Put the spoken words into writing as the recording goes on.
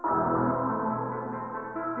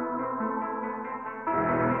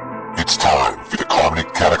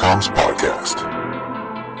Catacombs Podcast.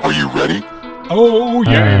 Are you ready? Oh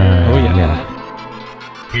yeah! Oh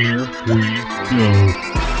yeah. Here we go.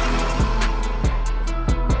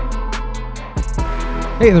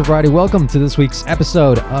 Hey everybody, welcome to this week's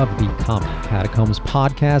episode of the Comic Catacombs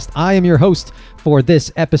Podcast. I am your host for this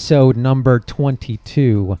episode number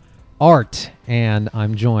 22, Art, and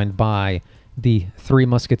I'm joined by the Three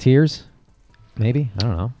Musketeers. Maybe? I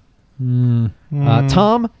don't know.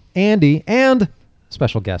 Tom, Andy, and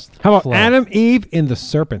special guest. How about Flo. Adam, Eve, and the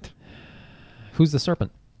Serpent? Who's the serpent?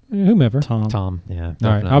 Whomever. Tom, yeah. All right,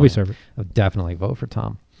 Definitely. I'll be Serpent. I'll definitely vote for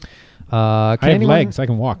Tom. I have legs. I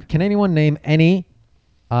can walk. Can anyone name any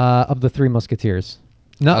of the Three Musketeers?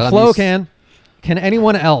 No, Aramis. Flo can. Can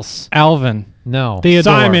anyone else? Alvin. No. Theodore.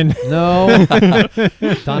 Simon. No.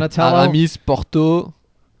 Donatello. Aramis, Porto.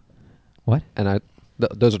 What? And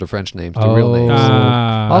those are the French names, the real names.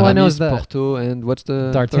 All I know is Aramis, that Porto, and what's the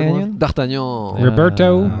D'Artagnan? third one? D'Artagnan.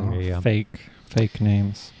 Roberto. There you go. Fake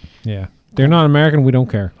names. Yeah. They're not American. We don't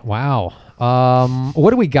care. Wow. What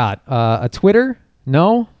do we got? A Twitter?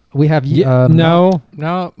 No. We have no.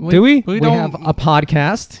 No. Do we? We don't have a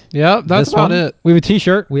podcast. Yep, that's This about one? it. We have a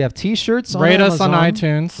T-shirt. We have T-shirts. On Rate us on Amazon.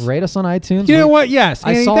 iTunes. Rate us on iTunes. You know what? Yes.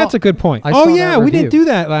 I Andy, saw- that's a good point. I Oh, saw yeah. that We review. didn't do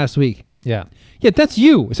that last week. Yeah. Yeah, that's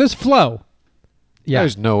you. It says Flo. Yeah.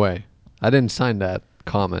 There's no way. I didn't sign that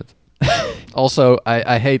comment. Also,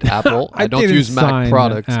 I hate Apple. I I don't didn't use sign Mac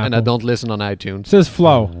products, Apple. and I don't listen on iTunes. It says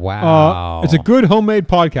Flo. Wow. It's a good homemade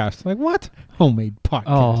podcast. Like, what? Homemade podcast.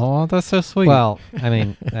 Oh, that's so sweet. Well, I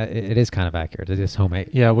mean, it is kind of accurate. It is homemade.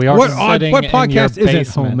 yeah, we are What sitting in your podcast isn't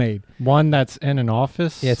basement. homemade? One that's in an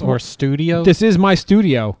office Yeah, it's or more- studio. This is my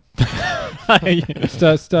studio.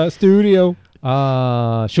 Studio.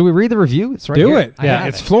 Should we read the review? It's right Do here. it. I Yeah, have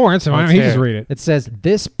it's it. Florence. Why don't Let's he hear just it. read it? It says,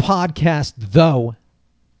 this podcast, though,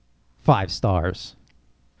 5 stars.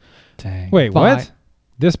 Dang. Wait, Bye. what?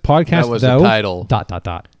 This podcast, That was though? the title. ...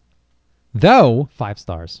 Though? 5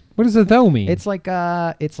 stars. What does the though mean? It's like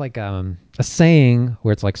a saying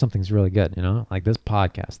where it's like something's really good, you know? Like this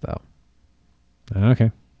podcast, though.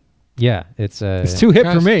 Okay. Yeah, it's Too hip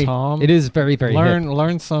for Gosh, me. Tom, it is very, very hip.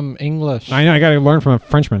 learn some English. I know. I got to learn from a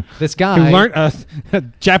Frenchman This who guy, learned a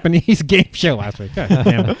Japanese game show last week. God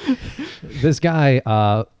damn it. this guy,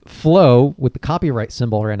 Flo, with the copyright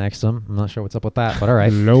symbol right next to him. I'm not sure what's up with that, but all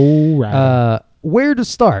right. Low rider. Where to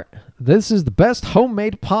start? This is the best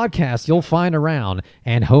homemade podcast you'll find around,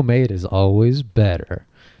 and homemade is always better.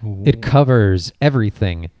 It covers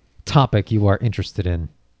everything topic you are interested in.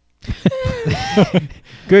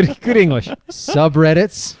 Good English.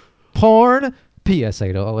 Subreddits, porn,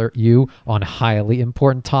 PSA to alert you on highly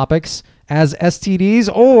important topics as STDs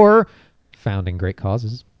or founding great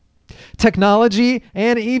causes. Technology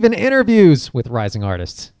and even interviews with rising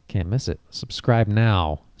artists. Can't miss it. Subscribe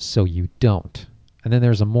now so you don't. And then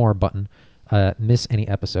there's a more button. Miss any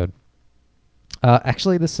episode.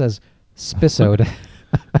 Actually, this says spisode.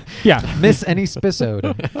 Yeah. Miss any spisode.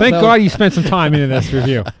 Thank So- God you spent some time into this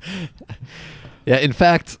review. Yeah, in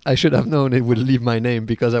fact, I should have known it would leave my name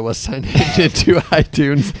because I was signed into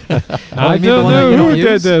iTunes. I you mean the don't one that you know don't who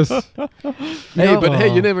did use? this. Hey, but hey,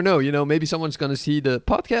 Oh. you never know. You know, maybe someone's going to see the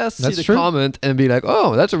podcast, That's see the true. comment, and be like,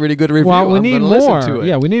 oh, that's a really good review. Well, we I'm need gonna listen more. to it.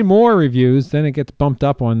 Yeah, we need more reviews. Then it gets bumped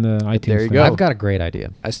up on the iTunes. There you thing. go. I've got a great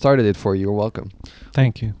idea. I started it for you. You're welcome.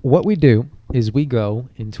 Thank you. What we do is we go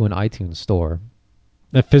into an iTunes store.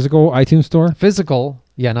 The physical iTunes store? Physical,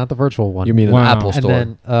 yeah, not the virtual one. You mean Wow. an Apple and store?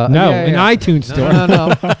 then No, yeah, an yeah. iTunes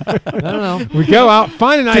store. No. We go out,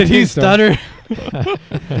 find an iTunes store.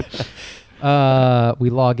 We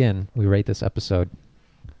log in. We rate this episode.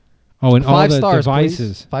 Oh, and all 5 the stars,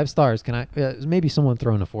 devices. please. 5 stars. Can I? Maybe someone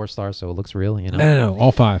throw in a 4 star so it looks real. You know. No,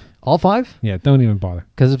 all 5. All 5? Yeah, don't even bother.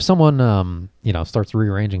 Because if someone starts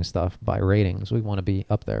rearranging stuff by ratings, we want to be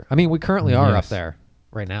up there. I mean, we currently are up Yes. there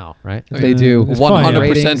right now, right? They do It's probably 100%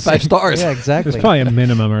 ratings. 5 stars. Yeah, exactly. There's probably a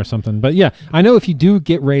minimum or something. But yeah, I know if you do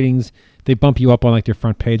get ratings, they bump you up on like your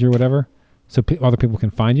front page or whatever, so other people can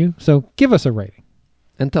find you. So give us a rating.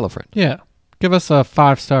 And tell a friend. Yeah. Give us a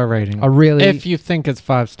 5-star rating. A really If you think it's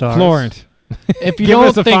 5 stars. Florent. If you Give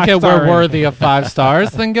us don't a think 5-star we're rating. worthy of 5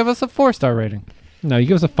 stars, then give us a 4-star rating. No, you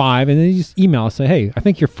give us a 5, and then you just email us. Say, hey, I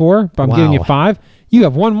think you're 4, but I'm giving you Wow. 5. You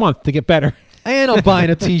have 1 month to get better. and I'm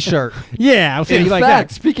buying a T-shirt. Yeah, I'll say In you like fact,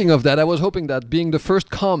 that. speaking of that, I was hoping that being the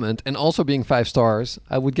first comment and also being 5 stars,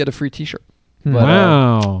 I would get a free T-shirt. But,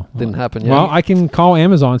 Wow. didn't happen yet. Well, I can call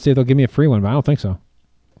Amazon and see if they'll give me a free one, but I don't think so.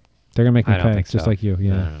 They're going to make me I don't pay, think just so. like you.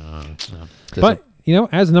 Yeah. No. But, you know,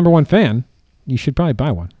 as a number 1 fan, you should probably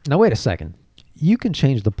buy one. Now wait a second. You can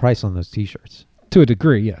change the price on those T-shirts. To a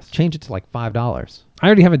degree, yes. Change it to like $5. I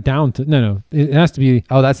already have it down to... No. It has to be...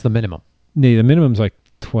 Oh, that's the minimum. The minimum's like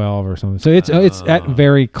 12 or something. So it's at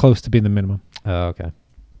very close to being the minimum. Oh, okay.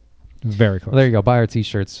 Very close. Well, there you go. Buy our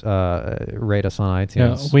T-shirts. Rate us on Yeah,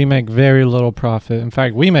 iTunes. we make very little profit. In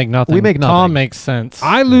fact, we make nothing. We make nothing. Tom makes sense.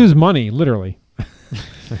 I lose money, literally.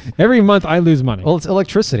 Every month I lose money. Well, it's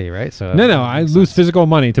electricity, right? So No, I lose physical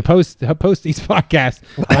money to post these podcasts.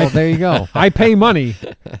 Well, there you go. I pay money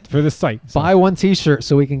for the site. So. Buy one T-shirt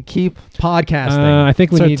so we can keep podcasting. I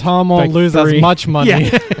think we so need Tom won't like lose 3. as much money Yeah, I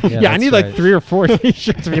that's need right. like 3 or 4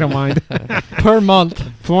 T-shirts if you don't mind. per month,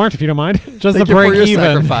 Florent, if you don't mind. just Thank to you for break your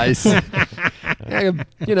even. sacrifice.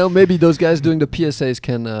 Yeah, maybe those guys doing the PSAs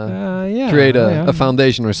can Yeah, create yeah. a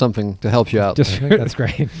foundation or something to help you out. I Just think that's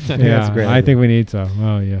great. I think yeah, that's great. I think we need so.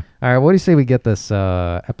 Oh yeah. All right, what do you say we get this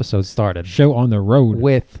episode started Show on the road.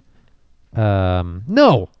 with? No,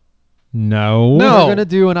 No. No. we're gonna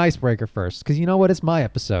do an icebreaker first because you know what? It's my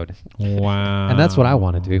episode, Wow. and that's what I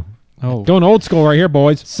want to do. Oh, Going old school right here,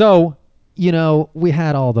 boys. So, we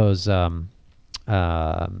had all those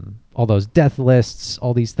death lists,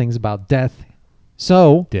 all these things about death.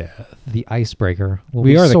 So, Death. the icebreaker will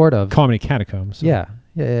We be are the sort of comedy catacombs. So.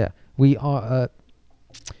 yeah. We are.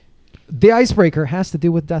 The icebreaker has to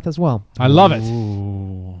do with death as well. I love it.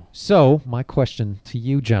 So, my question to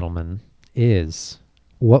you, gentlemen, is: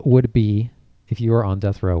 what would be if you were on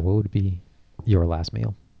death row? What would be your last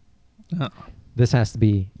meal? Oh. This has to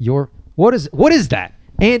be your. What is that,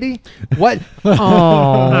 Andy? What?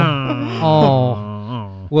 Oh.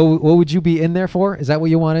 What would you be in there for? Is that what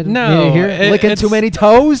you wanted? No, me to hear? Licking too it's- many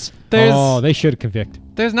toes? there's They should convict.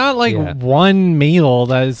 there's not like Yeah. one meal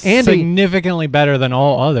that is Andy- significantly better than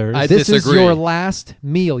all others. I This is disagree. your last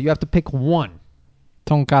meal. You have to pick one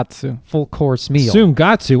Tonkatsu. full course meal.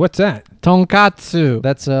 Sungatsu, what's that? Tonkatsu.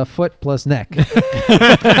 That's foot plus neck.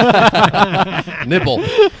 Nipple.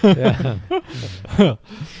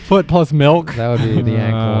 Foot plus milk. That would be the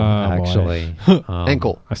ankle, Oh, boy. actually.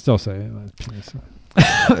 Ankle. I still say penis.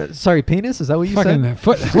 Sorry, penis? Is that what you Fucking said?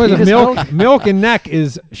 foot. What is it? Penis milk? milk? Milk and neck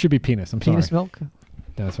should be penis. I'm Penis sorry. milk?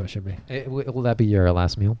 That's what it should be. Will that be your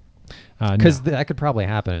last meal? No. Because that could probably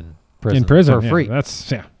happen in prison. in prison for yeah, free. That's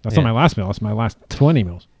Yeah. not my last meal. That's my last 20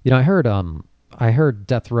 meals. I heard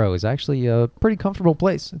death row is actually a pretty comfortable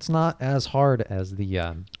place. It's not as hard as the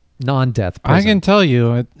non-death prison. I can tell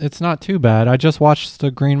you, it's not too bad. I just watched The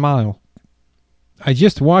Green Mile. I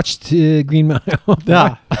just watched Green Mile.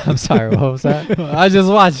 Yeah. I'm sorry, what was that? I just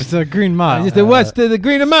watched The Green Mile. I just watched the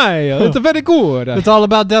Green Mile. It's very good. It's all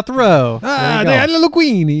about death row. There you they go. had little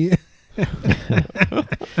Queenie.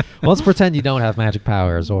 Well, let's pretend you don't have magic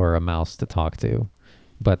powers or a mouse to talk to.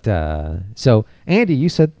 But, so, Andy, you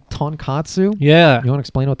said tonkatsu? Yeah. You want to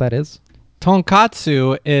explain what that is?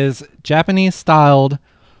 Tonkatsu is Japanese-styled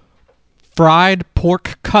fried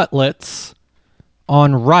pork cutlets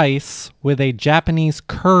on rice with a Japanese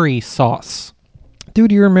curry sauce.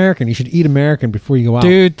 Dude, you're American. You should eat American before you go out.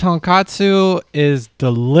 Dude, tonkatsu is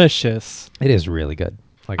delicious. It is really good.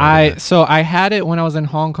 Like I had it when I was in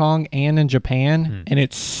Hong Kong and in Japan, and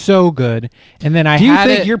it's so good. And then I Do you had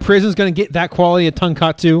think it, your prison's going to get that quality of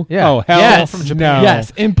tonkatsu? Yeah. Oh, hell yes, from Japan.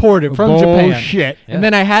 Yes, imported from Japan. Bullshit. And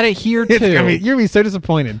then I had it here too. You're going to be so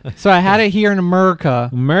disappointed. So I had it here in America,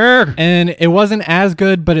 America. and it wasn't as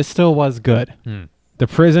good, but it still was good. The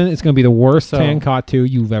prison is going to be the worst So- tonkatsu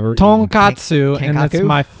you've ever eaten. Tonkatsu, and that's Kenkaku?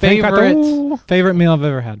 my Kenkaku? favorite meal I've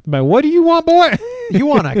ever had. But what do you want, boy? You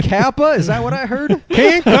want a kappa? Is that what I heard?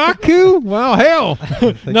 Kenkaku? Well, hell.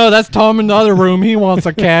 No, that's Tom in the other room. He wants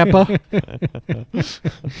a kappa.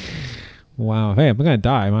 Wow. Hey, I'm going to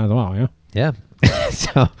die. Might as well, yeah?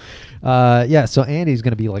 Yeah. So Andy's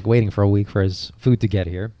going to be like waiting for a week for his food to get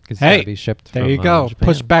here because it's Hey, got to be shipped There from, you go. Japan.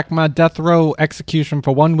 Push back my death row execution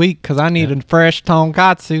for 1 week because I need a fresh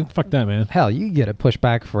tonkatsu. Fuck that, man. Hell, you can get it pushed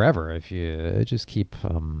back forever if you just keep.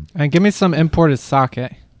 And give me some imported sake.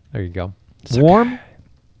 There you go. Warm?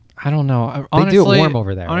 I don't know. They do it Honestly, warm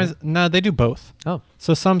over there, right? No, they do both. Oh.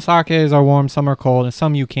 So some sakes are warm, some are cold, and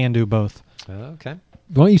some you can do both. Okay.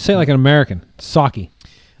 Why don't you say it like an American? Sake.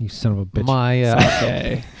 You son of a bitch. My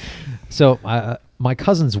Okay. so my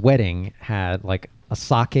cousin's wedding had like a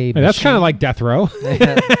sake. Hey, that's kind of like death row.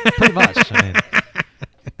 pretty much. I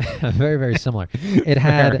mean, very very similar. It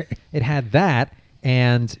had that,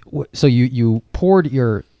 and so you poured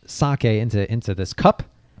your sake into this cup,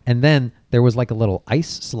 and then there was like a little ice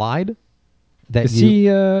slide. That Is he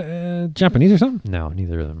Japanese or something? No,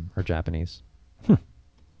 neither of them are Japanese.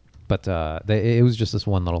 But it was just this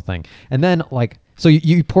one little thing, and then like so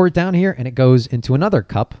you pour it down here, and it goes into another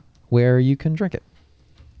cup where you can drink it.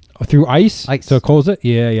 Through ice? Ice. So it cools it?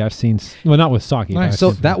 Yeah, I've seen. Well, not with sake. but Nice. I've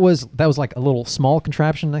So seen- that was like a little small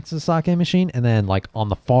contraption next to the sake machine, and then like on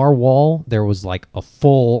the far wall there was like a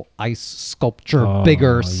full ice sculpture, Oh,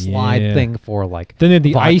 bigger slide yeah. thing for like. Then they had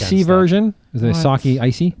the vodka and icy stuff. version. Is it What? sake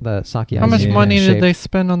icy? The sake. How much ice money did shaped. they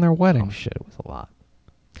spend on their wedding? Oh shit, it was a lot.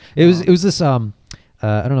 It was this I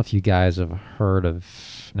don't know if you guys have heard of.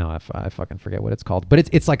 No, I fucking forget what it's called, but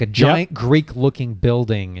it's like a giant Greek looking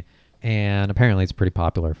building, and apparently it's pretty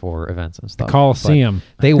popular for events and stuff. Coliseum.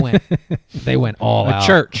 But they went all A out.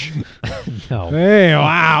 church. No, Hey,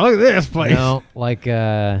 wow! Look at this place. no, like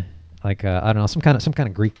I don't know, some kind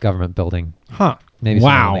of Greek government building. Huh. Maybe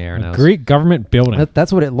someone Wow! on the air A knows. Greek government building.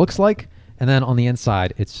 That's what it looks like. And then on the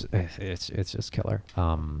inside, it's just killer.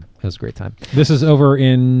 It was a great time. This is over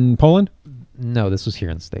in Poland. No, this was here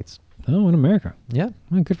in the States. Oh, in America. Yeah,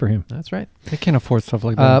 Oh, good for him. that's right. They can't afford stuff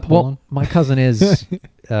like that in Well, Poland. my cousin is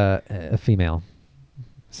a female,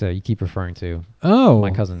 so you keep referring to. Oh, My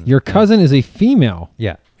cousin. Your cousin is a female.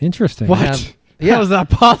 Yeah. Interesting. Yeah. How is that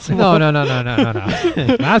possible? No.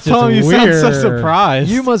 That's just Tom, you weird. sound so surprised.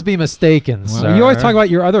 You must be mistaken, Well, sir. you always talk about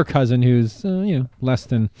your other cousin who's less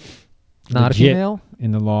than not a legit female.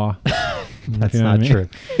 in the law. That's You know what I not mean? true.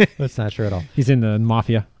 That's not true at all. He's in the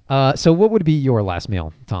mafia. So, what would be your last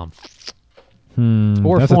meal, Tom,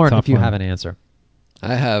 or That's a Florin, tough if you one. have an answer?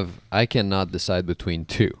 I cannot decide between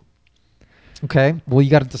two. Okay. Well, you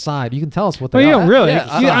got to decide. You can tell us what Oh, they you are. don't really. Yeah,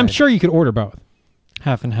 I'm Decide. sure you could order both.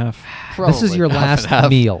 Half and half. This is Probably your half last and half.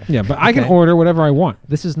 meal. Yeah, but I can Okay. order whatever I want.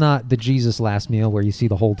 This is not the Jesus last meal where you see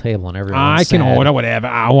the whole table and everyone. I can order whatever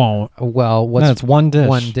I want. Well, what's That's one dish.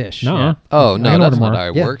 One dish. No. Yeah. Oh I no, can that's order not more. how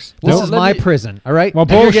it Yeah. works. This Well, is let my me- prison. All right. Well,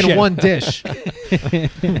 And you're bullshit. getting one dish.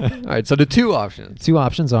 All right, so the two options. Two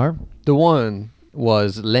options are The one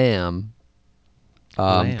was lamb.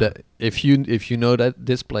 Lamb. If you know that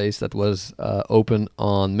this place that was open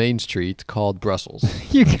on Main Street called Brussels,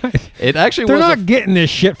 You guys, it actually they're was. not getting this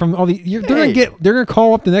shit from all the. They're gonna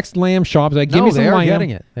call up the next lamb shop. Like, give no, me some they are lamb. getting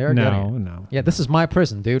it. They are no, getting it. no. Yeah, this is my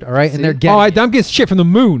prison, dude. All right, See? and they're Oh, getting. I'm getting shit from the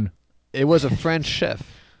moon. It was a French chef,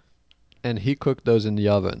 and he cooked those in the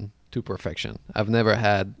oven to perfection. I've never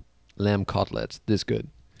had lamb cutlets this good.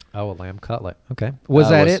 a lamb cutlet. Okay. Was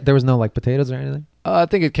that it? There was no like potatoes or anything. I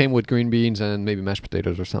think it came with green beans and maybe mashed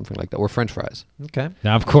potatoes or something like that, or French fries. Okay.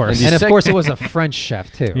 Now, of course. And And of sec- course, it was a French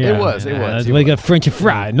chef too. Yeah. It was. He like was. a French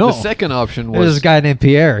fry. No. The second option There's was this guy named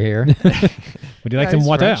Pierre here. Would you like some He's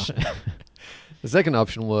water? French. The second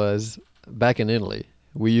option was back in Italy.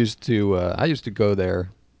 We used to. I used to go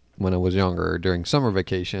there when I was younger during summer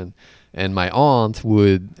vacation, and my aunt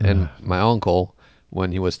would and my uncle,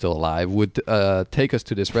 when he was still alive, would take us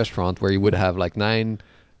to this restaurant where he would have like 9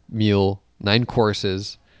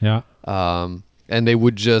 courses, Yeah. and they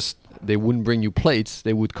wouldn't bring you plates.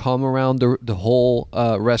 They would come around the whole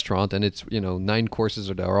restaurant, and it's 9 courses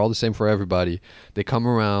are all the same for everybody. They come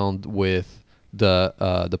around with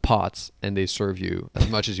the pots, and they serve you as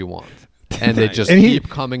much as you want, and they just And keep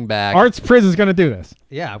coming back. Arts Prison's gonna do this.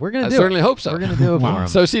 Yeah, we're gonna I do certainly it. hope so. We're gonna do it Wow. for him.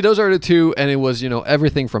 So see, those are the two, and it was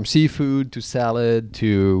everything from seafood to salad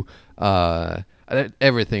to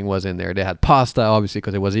everything was in there. They had pasta, obviously,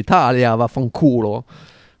 because it was Italia, vaffanculo,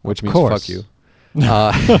 which means course. fuck you.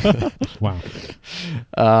 Wow.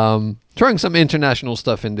 Throwing some international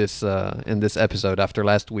stuff in this episode after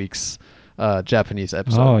last week's Japanese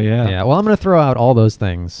episode. Oh yeah. yeah. Well, I'm gonna throw out all those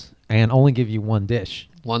things and only give you one dish.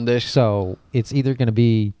 One dish. So it's either gonna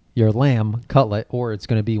be your lamb cutlet or it's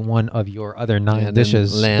gonna be one of your other 9 And then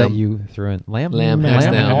dishes lamb. that you threw in. Lamb hands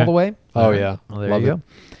down. all the way. Oh, All right. yeah. Well, there Love you it. go.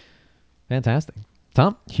 Fantastic.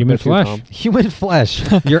 Tom, Human Bet you, flesh. Tom. human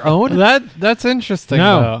flesh, your own. That's interesting.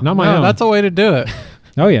 No, though. not my own. That's a way to do it.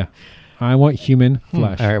 Oh yeah. I want human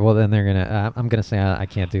flesh. All right. Well, then they're gonna. I'm gonna say I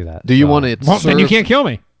can't do that. Do you So- want it Well, served? then you can't kill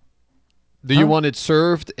me. Do you want it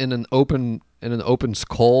served in an open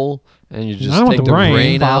skull, and you just I don't want take the the brain.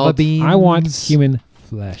 brain Fava out? beans. I want human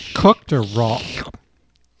flesh. Cooked or raw?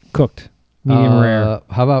 Cooked. Medium rare.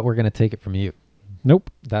 How about we're gonna take it from you?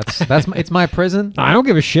 Nope. That's it's my prison. I don't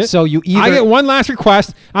give a shit. So you either I get one last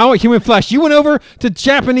request. I want human flesh. You went over to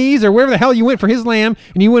Japanese or wherever the hell you went for his lamb,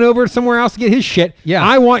 and you went over somewhere else to get his shit. Yeah.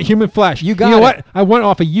 I want human flesh. You got know it. what? I want it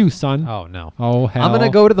off of you, son. Oh no. Oh hell. I'm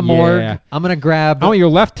gonna go to the morgue. Yeah. I'm gonna grab. I want your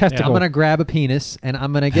left testicle. I'm gonna grab a penis and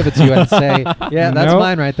I'm gonna give it to you and say, "Yeah, that's Nope.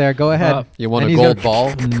 mine right there. Go ahead." You want And a he's gold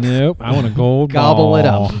gonna- ball? Nope. I want a gold Gobble ball. it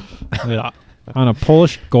up. Yeah. On a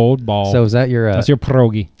Polish gold ball. So is that your? that's your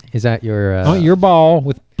pierogi. Is that your? I want your ball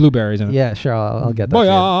with blueberries in it. Yeah, sure. I'll get that. for you.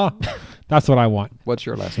 Booyah! That's what I want. What's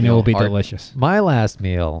your last And it meal? will be Art? delicious. My last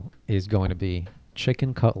meal is going to be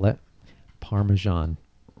chicken cutlet, Parmesan.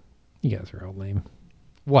 You guys are all lame.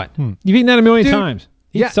 What? You've eaten that a million Dude. times.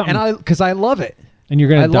 Yeah, something. and because I love it. And you're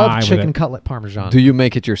gonna I die love with chicken it. cutlet parmesan. Do you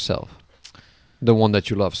make it yourself? The one that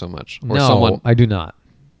you love so much, or no, someone? I do not.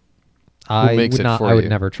 I makes would it not. for I would you?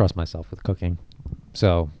 never trust myself with cooking.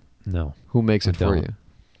 So no. Who makes I it for don't. you?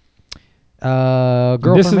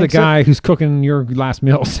 Girlfriend This is the makes it. guy who's cooking your last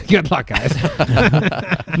meals. Good luck, guys.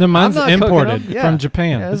 No, mine's I'm not cooking imported them. Yeah. from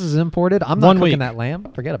Japan. Yeah, this is imported. I'm not One cooking week. that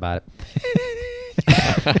lamb. Forget about it.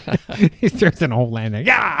 He throws in a whole land there.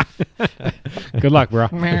 Yeah. Good luck, bro.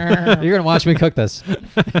 You're gonna watch me cook this.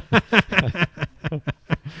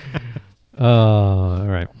 All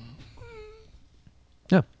right.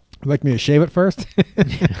 Yeah. Like me to shave it first?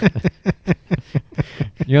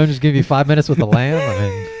 You don't just give you 5 minutes with the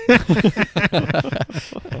lamb.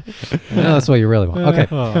 No, that's what you really want. Okay.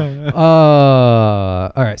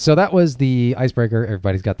 All right. So that was the icebreaker.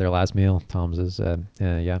 Everybody's got their last meal. Tom's is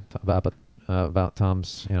about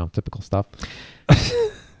Tom's typical stuff.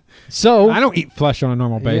 So I don't eat flesh on a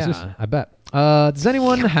normal basis. Yeah, I bet. Does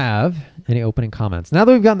anyone have any opening comments? Now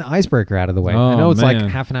that we've gotten the icebreaker out of the way, I Oh, know it's like man.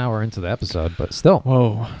 half an hour into the episode, but still,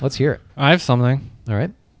 Whoa. let's hear it. I have something. All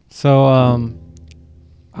right. So,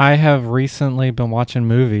 I have recently been watching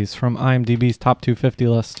movies from IMDb's top 250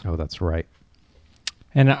 list. Oh, that's right.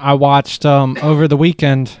 And I watched, over the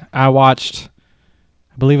weekend, I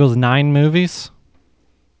believe it was 9 movies.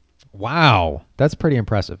 Wow, that's pretty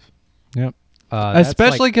impressive. Yep. That's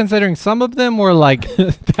Especially like- considering some of them were like 2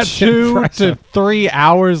 impressive. to 3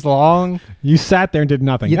 hours long. You sat there and did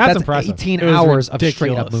nothing. Yeah, that's impressive. 18 It was hours of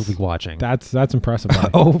straight up ridiculous. movie watching. That's impressive. buddy.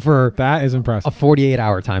 Over That is a impressive.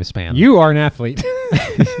 48-hour time span. You are an athlete.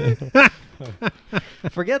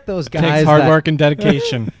 forget those Takes guys hard that work and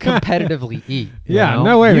dedication. competitively eat. you Yeah, know?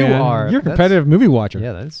 no way, you man. Are. You're a that's- competitive movie watcher.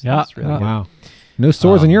 Yeah, that's Yeah. that's really good. Wow. No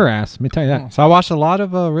sores in Um, your ass. Let me tell you that. So I watched a lot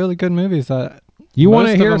of really good movies. That You want most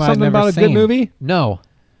to of hear them I'd something never about a good seen. movie? No.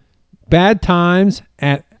 Bad Times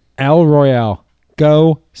at El Royale.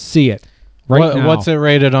 Go see it right now. What's it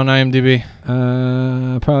rated on IMDb?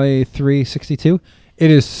 Probably 362.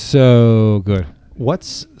 It is so good.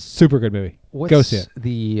 What's Super good movie. What's Go see it.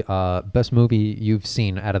 the best movie you've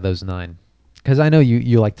seen out of those 9? Because I know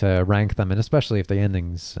you like to rank them, and especially if the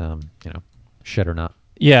endings, shit or not.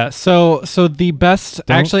 Yeah, so the best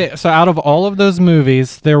Don't- actually, so out of all of those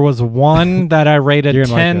movies, there was one that I rated You're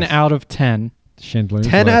gonna like 10 this. out of 10. Schindler's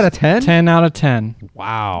 10 List. out of 10? 10 out of 10.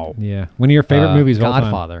 Wow. Yeah. One of your favorite movies of all time.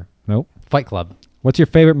 Godfather. Nope. Fight Club. What's your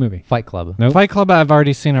favorite movie? Fight Club. Nope. Fight Club I've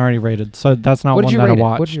already seen, already rated, so that's not What did one you that rate I it?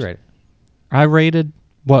 watched. What did you rate it? I rated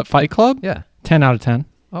what, Fight Club? Yeah. 10 out of 10.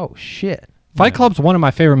 Oh, shit. Fight Club's one of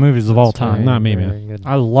my favorite movies of all time. Not me, man. Very good.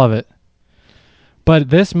 I love it. But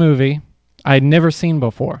this movie I'd never seen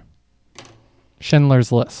before.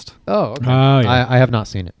 Schindler's List. Oh, okay. Oh, yeah. I have not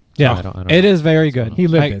seen it. Yeah, I don't it is very good. He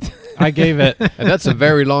lived it. I gave it. And that's a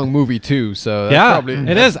very long movie too. So that's Yeah,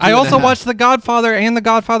 probably, it is. I also watched The Godfather and The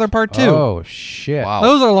Godfather Part 2. Oh, shit. Wow.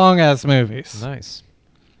 Those are long ass movies. Nice.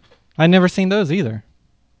 I never seen those either.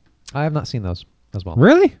 I have not seen those as well.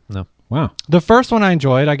 Really? No. Wow. The first one I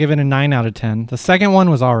enjoyed. I give it a 9 out of 10. The second one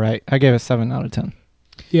was all right. I gave it 7 out of 10.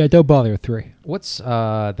 Yeah, don't bother with 3. What's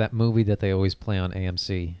that movie that they always play on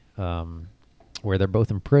AMC where they're both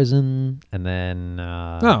in prison and then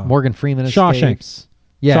Morgan Freeman Shawshank. escapes?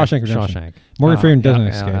 Yeah, Shawshank Redemption. Shawshank. Morgan Freeman yeah, doesn't yeah,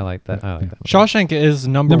 escape. I like that. I like that. Shawshank is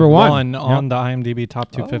number Number one. one on Yep. the IMDb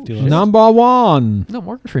top 250 Oh, list. shit. Number 1. No,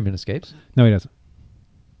 Morgan Freeman escapes. No, he doesn't.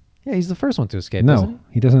 Yeah, he's the first one to escape. Doesn't No,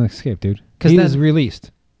 he? he doesn't escape, dude. 'Cause He then- is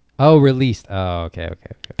released. Oh, released. Oh, okay.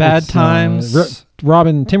 Bad It's, Times.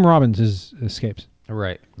 Tim Robbins escapes.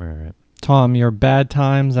 Right. Tom, your Bad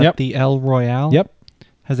Times at Yep. the El Royale Yep.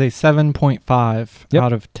 has a 7.5 Yep.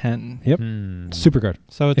 out of 10. Yep. Hmm. Super good.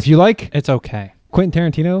 So it's If you like it's okay.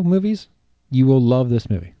 Quentin Tarantino movies, you will love this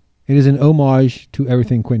movie. It is an homage to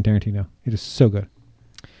everything Quentin Tarantino. It is so good.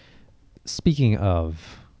 Speaking of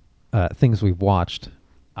things we've watched,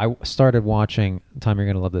 I started watching. Tom, you're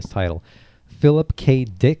gonna love this title. Philip K.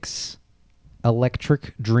 Dick's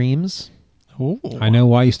Electric Dreams. Ooh. I know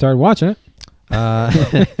why you started watching it.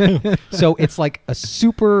 So it's like a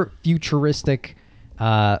super futuristic.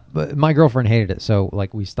 But my girlfriend hated it, so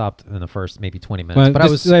like we stopped in the first maybe 20 minutes. Well, but I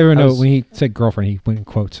was. let everyone I know was- when he said girlfriend, he went in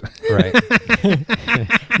quotes. right.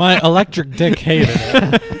 My electric dick hated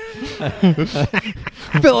it.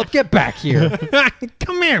 Philip, get back here!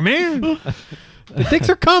 Come here, man. The dicks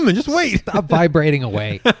are coming. Just wait. Stop vibrating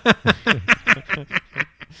away.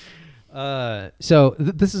 So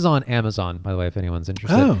this is on Amazon, by the way, if anyone's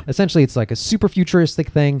interested. Oh. Essentially, it's like a super futuristic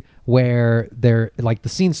thing where they're like the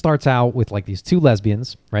scene starts out with like these 2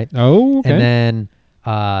 lesbians, right? Oh, okay. And then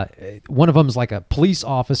one of them's like a police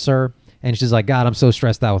officer, and she's like, "God, I'm so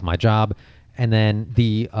stressed out with my job." And then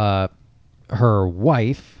the her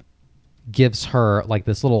wife gives her like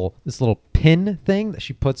this little pin thing that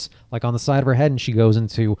she puts like on the side of her head, and she goes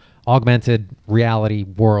into augmented reality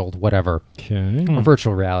world, whatever, Okay. or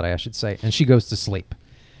virtual reality, I should say, and she goes to sleep.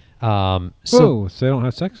 So So they don't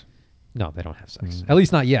have sex? no, they don't have sex. At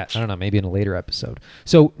least not yet. I don't know. Maybe in a later episode.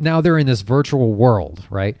 So now they're in this virtual world,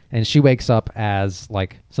 right? And she wakes up as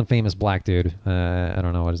like some famous black dude. I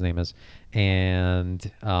don't know what his name is. And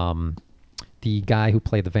the guy who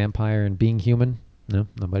played the vampire in Being Human. No,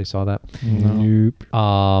 nobody saw that. Nope.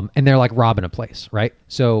 And they're like robbing a place, right?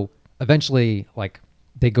 So eventually, like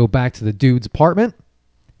they go back to the dude's apartment.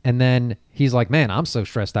 And then he's like, man, I'm so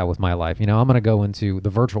stressed out with my life. You know, I'm going to go into the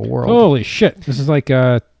virtual world. Holy shit. This is like,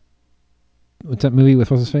 what's that movie with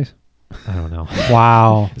what's his face? I don't know.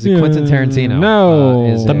 Wow. Is it Quentin Tarantino? No.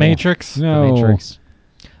 Is The it Matrix? No. The Matrix.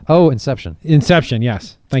 Oh, Inception. Inception,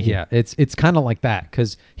 yes. Thank you. Yeah, it's kind of like that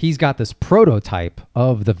because he's got this prototype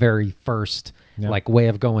of the very first Yeah. like way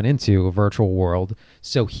of going into a virtual world.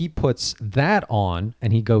 So he puts that on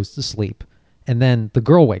and he goes to sleep, and then the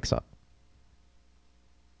girl wakes up.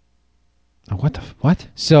 Oh, what?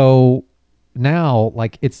 So now,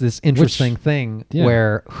 like, it's this interesting thing yeah.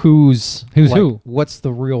 where who's Who's like, who? What's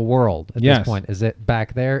the real world at Yes. this point? Is it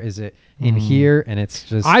back there? Is it in here? And it's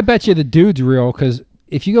just I bet you the dude's real because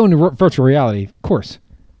if you go into virtual reality, of course,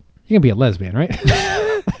 you're going to be a lesbian, right?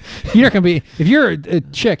 You're not going to be, if you're a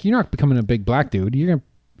chick, you're not becoming a big black dude. You're going to,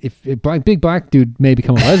 if a big black dude may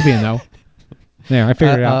become a lesbian, though. There, I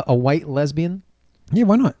figured it out. a white lesbian. Yeah,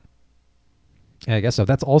 why not? Yeah, I guess so.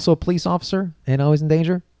 That's also a police officer and always in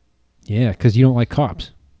danger. Yeah, because you don't like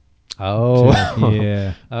cops. Oh,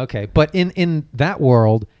 Yeah. Okay, but in that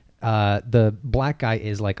world, the black guy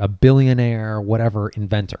is like a billionaire, whatever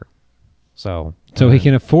inventor. So So he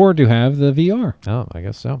can afford to have the VR. Oh, I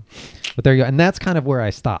guess so. But there you go, and that's kind of where I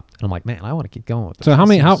stopped. And I'm like, man, I want to keep going with this. So how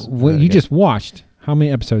This many, seems what really you good. just watched, how many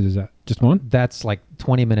episodes is that? Just one? That's like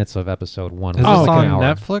 20 minutes of episode one. Is which this like on an hour.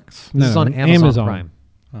 Netflix? This is No, on Amazon, Amazon. Prime,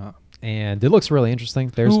 Oh. and it looks really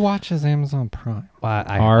interesting. There's Who watches Amazon Prime?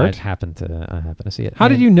 I Art? happen to see it. How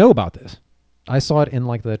did And you know about this? I saw it in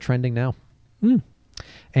like the trending now. Hmm.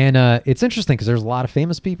 And it's interesting because there's a lot of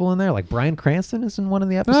famous people in there. Like Bryan Cranston is in one of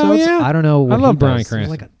the episodes. Oh, yeah. I don't know. What I love he Bryan does. There's Cranston.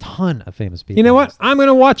 like a ton of famous people. You know in what? this. I'm going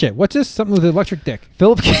to watch it. What's this? Something with electric dick.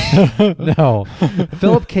 Philip K. No,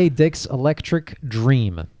 Philip K. Dick's Electric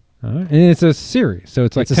Dream. And it's a series, so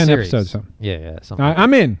it's like It's a 10 series. episodes or something. Yeah, something. like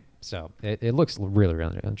I'm in. So it looks really,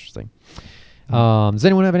 really interesting. Does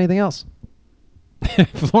anyone have anything else?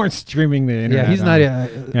 Florence streaming the internet. Yeah, he's not.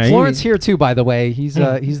 Yeah, Florence here too, by the way. He's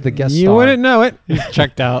the guest You star. wouldn't know it.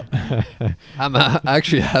 Checked out. I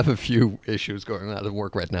actually have a few issues going on at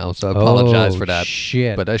work right now, so I apologize for that.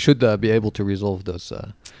 Shit. But I should be able to resolve those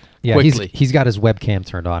yeah, quickly. he's got his webcam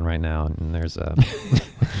turned on right now, and there's a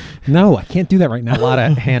No, I can't do that right now. lot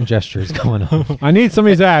of hand gestures going on. I need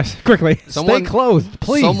somebody's ass quickly. Stay clothed,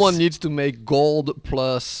 please. Someone needs to make gold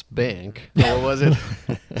plus bank. Or what was it?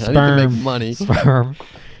 I need to Sperm. make money. Sperm.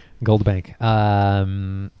 Gold Bank.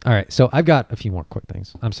 All right, so I've got a few more quick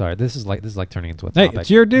things. I'm sorry. This is like turning into a Hey, topic.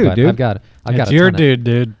 it's your dude, but dude. I've got It's a your ton dude,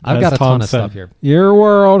 dude. I've As got a Tom ton of said. stuff here. Your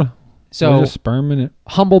world. So There's a sperm in it.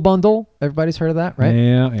 Humble Bundle. Everybody's heard of that, right?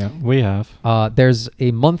 Yeah. We have. There's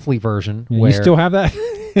a monthly version Yeah, where you still have that?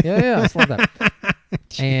 yeah, I still have that.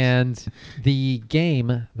 And the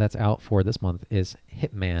game that's out for this month is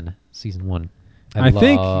Hitman Season 1. I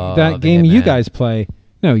think love that game you Hitman. guys play.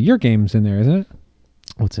 No, your game's in there, isn't it?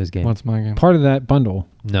 What's his game? What's my game? Part of that bundle.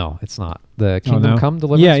 No, it's not. The Kingdom no? Come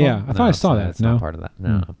Deliverance Yeah, one? yeah. I thought I it's saw not- that. It's not No? part of that.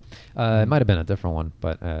 No. It might have been a different one,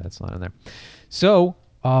 but it's not in there. So,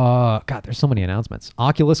 God, there's so many announcements.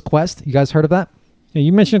 Oculus Quest. You guys heard of that? Yeah,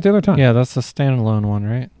 you mentioned it the other time. Yeah, that's the standalone one,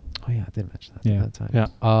 right? Oh yeah, I did mention that Yeah. at that time. Yeah.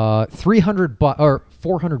 $300 or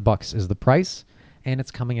 $400 is the price, and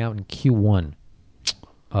it's coming out in Q1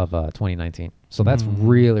 of 2019. So that's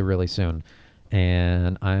really, really soon,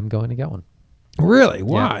 and I'm going to get one Really?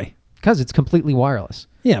 Why? because it's completely wireless.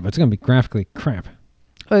 Yeah, but it's going to be graphically crap.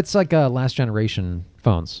 It's like last generation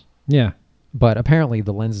phones, Yeah. but apparently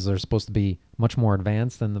the lenses are supposed to be much more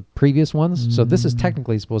advanced than the previous ones. So this is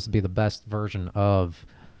technically supposed to be the best version of,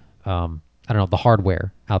 I don't know, the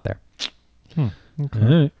hardware out there. All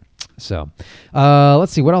right. So,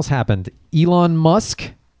 let's see what else happened. Elon Musk,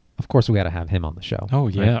 of course, we got to have him on the show. Oh,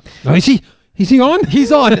 yeah. right? Oh, is he on?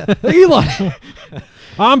 He's on. Elon.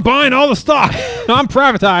 I'm buying all the stock. I'm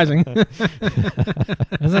privatizing.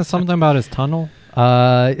 Isn't it something about his tunnel?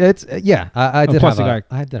 It's yeah. I did plus have the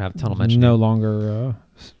guy I did have a tunnel mention. no longer,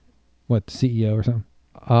 CEO or something?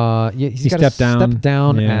 Yeah, He got to stepped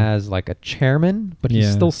down. Yeah. as like a chairman, but he's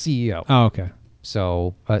Yeah. still CEO. Oh, okay.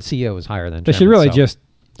 So CEO is higher than. They should chairman, really so just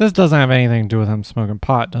This doesn't have anything to do with him smoking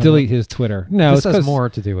pot, does delete it? his Twitter. No, this it's has 'cause more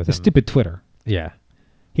to do with the him. stupid Twitter. Yeah.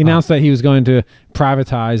 He announced that he was going to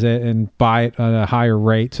privatize it and buy it at a higher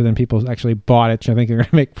rate. So then people actually bought it. So I think they're going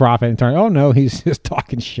to make profit and turn. Oh no, he's just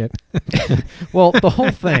talking shit. Well, the whole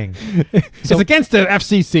thing. It's against the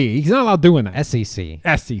FCC. He's not allowed doing that. SEC.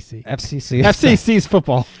 FCC. FCC. FCC's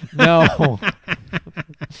football. No.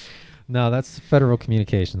 No, that's the Federal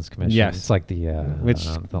Communications Commission. Yes. It's like the Which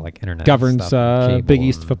the like internet Governs stuff, cable Big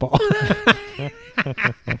East and- football.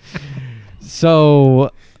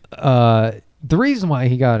 So, the reason why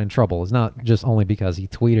he got in trouble is not just only because he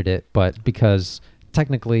tweeted it, but because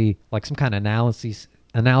technically, like some kind of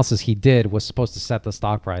analysis he did was supposed to set the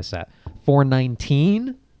stock price at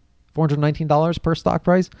 $419 per stock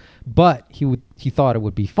price, but he thought it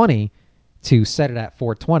would be funny to set it at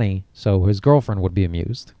 420 so his girlfriend would be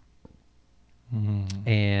amused.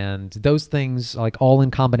 And those things, like all in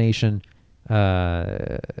combination,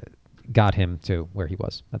 got him to where he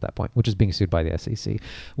was at that point, which is being sued by the SEC.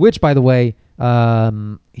 Which, by the way,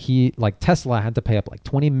 he like Tesla had to pay up like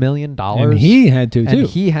 $20 million, And he had to, and too.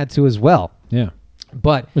 he had to as well. Yeah.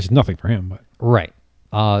 But Which is nothing for him, but right,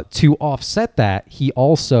 to offset that, he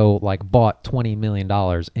also like bought $20 million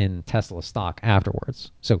in Tesla stock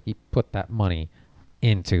afterwards. So he put that money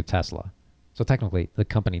into Tesla. So technically, the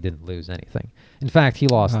company didn't lose anything. In fact, he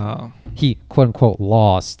lost. He quote unquote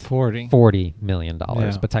lost 40. $40 million,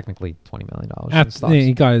 Yeah. but technically $20 million in stocks.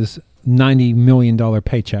 he got his $90 million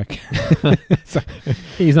paycheck. So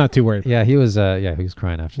he's not too worried. Yeah, he was. He was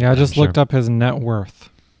crying after. Yeah, that, I just I'm looked sure. up his net worth.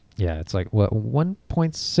 Yeah, it's like what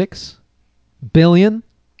 1.6 billion.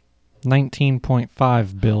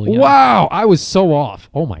 19.5 billion. Wow, I was so off.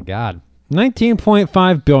 Oh my god.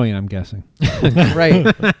 19.5 billion, I'm guessing. Right.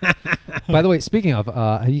 By the way, speaking of,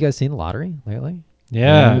 have you guys seen the lottery lately?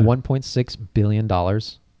 Yeah. $1.6 billion.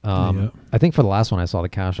 Yeah. I think for the last one I saw, the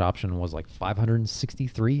cash option was like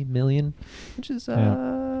 563 million, which is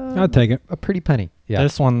I'll take it. a pretty penny. Yeah.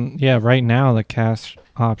 This one, right now the cash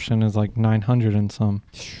option is like 900 and some.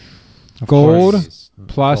 Of Gold course.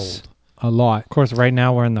 plus a lot. Of course, right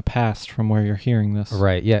now we're in the past from where you're hearing this.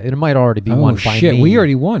 Right. Yeah. It might already be Oh, won by shit. me. We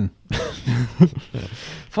already won.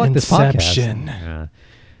 Fuck this Inception. podcast.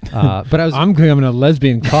 Yeah. But I was. I'm becoming a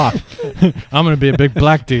lesbian cop. I'm going to be a big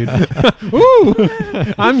black dude. Ooh,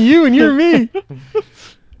 I'm you and you're me.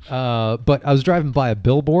 But I was driving by a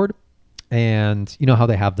billboard, and you know how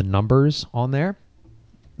they have the numbers on there.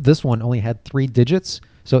 This one only had 3 digits,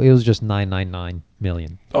 so it was just 999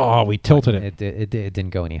 million. Oh, we tilted it. It didn't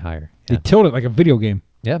go any higher. We Yeah. tilted it like a video game.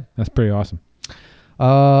 Yeah. That's pretty awesome.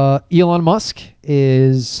 Elon Musk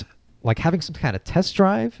is like having some kind of test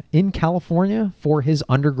drive in California for his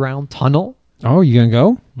underground tunnel. Oh, you gonna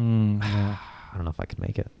go? Yeah. I don't know if I could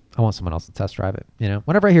make it. I want someone else to test drive it. You know,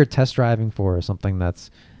 whenever I hear test driving for something that's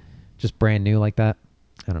just brand new like that,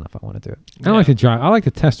 I don't know if I want to do it. I don't like to drive. I like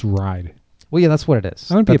to test ride. Well, yeah, that's what it is.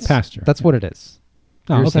 I wanna be a That's- passenger. That's what it is.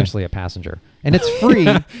 Oh, You're okay. essentially a passenger, and it's free.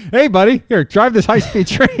 Hey, buddy, here, drive this high-speed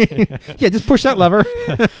train. Yeah, just push that lever.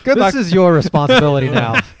 Good luck. This is your responsibility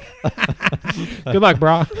now. Good luck,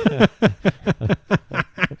 bro.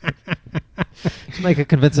 Just make a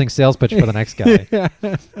convincing sales pitch for the next guy.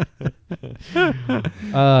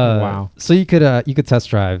 Wow. So you could test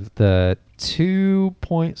drive the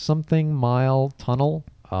 2-point-something mile tunnel.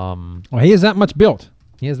 Well, he is that much built.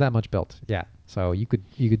 He has that much built. Yeah. So you could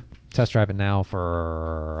test drive it now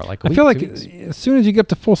for like a I week, feel like 2 weeks. as soon as you get up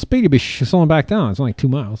to full speed, you'll be slowing back down. It's only 2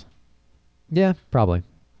 miles. Yeah, probably.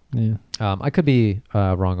 Yeah. I could be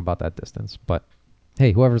wrong about that distance, but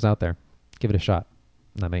hey, whoever's out there, give it a shot.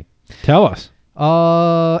 Not me. Tell us.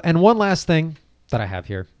 And one last thing that I have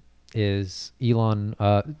here is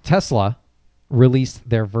Tesla released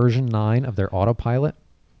their version 9 of their autopilot,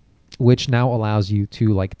 which now allows you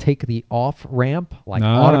to like take the off ramp like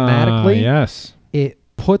automatically. Yes. It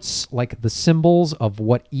puts like the symbols of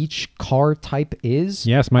what each car type is.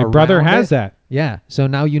 Yes, my brother around has it. that. Yeah. So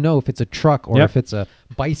now you know if it's a truck or Yep. if it's a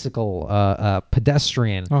bicycle,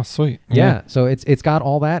 pedestrian. Oh, sweet. Yeah. So it's got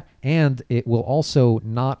all that, and it will also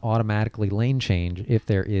not automatically lane change if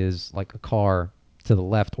there is like a car to the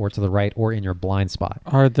left or to the right or in your blind spot.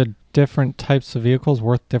 Are the different types of vehicles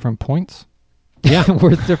worth different points? Yeah.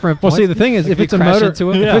 Worth different Well, points. see, the thing is, Like if we it's a crash motor, into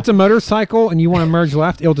it? if it's a motorcycle and you want to merge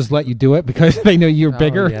left, it'll just let you do it because they know you're Oh,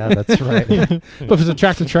 bigger. yeah, that's right. But if it's a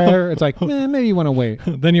tractor trailer, it's like, maybe you want to wait.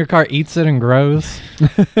 Then your car eats it and grows.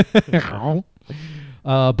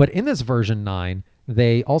 But in this version 9,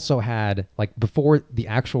 they also had like before the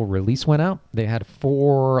actual release went out, they had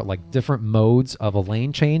 4 like different modes of a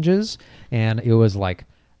lane changes, and it was like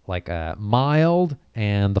mild,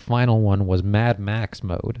 and the final one was Mad Max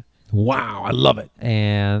mode. Wow, I love it.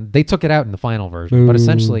 And they took it out in the final version, but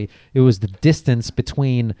essentially it was the distance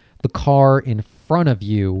between the car in front of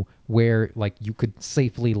you where like you could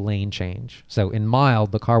safely lane change. So in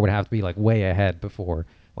mild, the car would have to be like way ahead before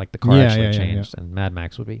like the car actually changed, and Mad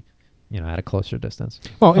Max would be, at a closer distance.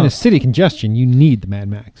 Well, in a city congestion, you need the Mad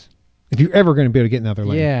Max if you're ever going to be able to get in another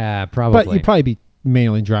lane. Yeah, probably. But you'd probably be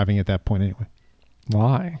manually driving at that point anyway.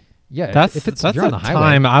 Why? Yeah, That's if it's that's you're on the the highway.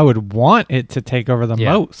 time I would want it to take over the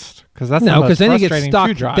Yeah. most, because that's No, because then you get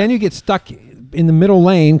stuck. Then you get stuck in the middle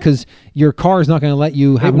lane because your car is not going to let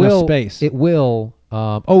you have enough space. It will.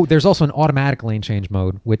 There's also an automatic lane change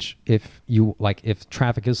mode, which if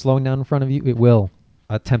traffic is slowing down in front of you, it will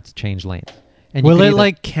attempt to change lanes. And you will can it either-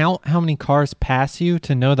 like count how many cars pass you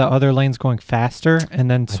to know the other lane's going faster and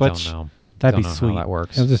then switch? I don't know. That'd Don't be know sweet. How that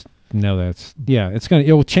works. It'll just know that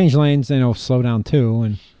it will change lanes, then it'll slow down too.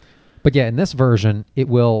 And But yeah, in this version, it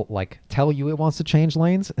will like tell you it wants to change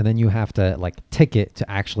lanes, and then you have to like tick it to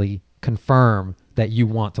actually confirm that you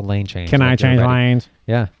want to lane change. can I like, you're change ready. lanes?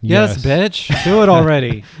 Yeah. Yes, bitch. Do it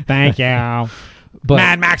already. Thank you. But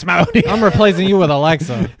Mad Max mode. I'm replacing you with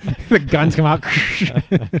Alexa. The guns come out.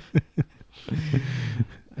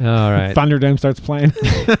 all right. Thunderdome starts playing.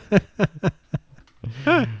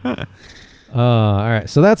 All right.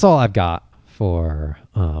 So that's all I've got for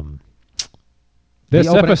This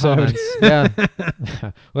the opening episode. comments.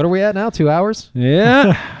 Yeah. What are we at now? 2 hours?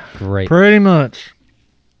 Yeah. Great. Pretty much.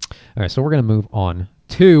 All right. So we're gonna move on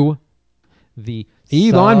to the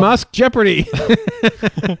Elon Musk Jeopardy.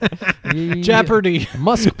 Jeopardy.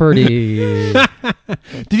 Musk Purdy.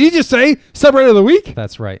 Did you just say subreddit of the week?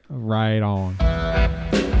 That's right. Right on.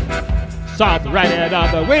 Subreddit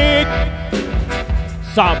of the week.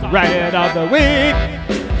 Subreddit of the week.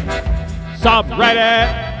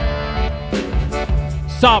 Subreddit.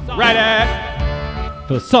 Subreddit.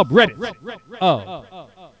 The subreddit of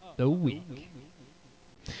the week.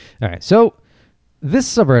 All right. So this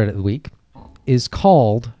subreddit of the week is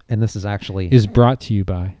called, and this is actually Is brought to you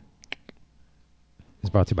by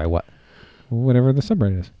brought to you by what? whatever the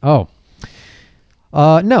subreddit is. Oh.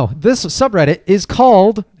 No, this subreddit is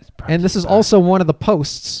called, and this is also one of the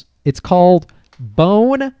posts, it's called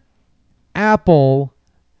Bone Apple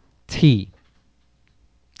Tea.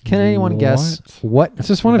 Can anyone guess what? Is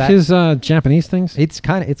this one of that- his Japanese things? It's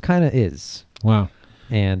kind of is. Wow.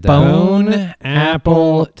 And Bone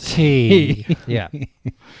apple tea. yeah.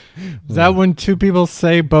 Is that when two people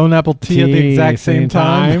say bone apple tea at the exact same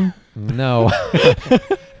time? No.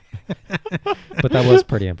 But that was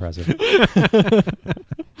pretty impressive.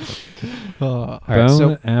 All right, Bone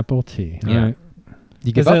so apple tea. Yeah. All right.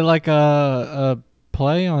 you give Is up? it like a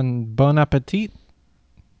play on Bon Appetit?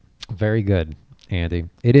 Very good, Andy.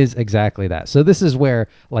 It is exactly that. So this is where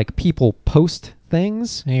like people post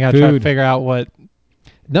things. And you gotta try to Food. figure out what.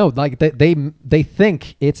 No, like they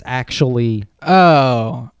think it's actually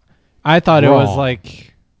Oh, I thought it was Wrong.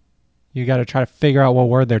 like you got to try to figure out what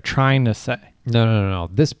word they're trying to say. no.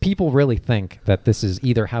 This people really think that this is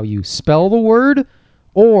either how you spell the word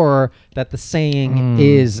or that the saying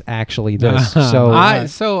is actually this.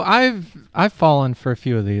 So I've fallen for a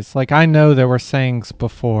few of these. Like I know there were sayings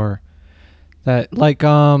before that like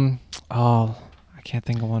I can't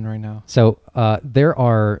think of one right now. So there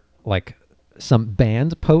are like some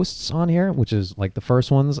banned posts on here, which is like the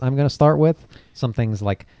first ones I'm going to start with. Some things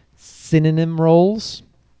like synonym rolls.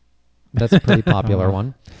 That's a pretty popular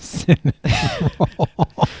one.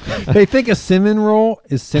 They think a cinnamon roll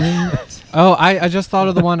is cinnamon. Oh, I just thought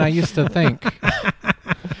of the one I used to think.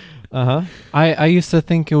 Uh-huh. I used to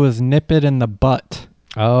think it was nip it in the butt.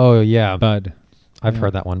 Oh, yeah. Bud. I've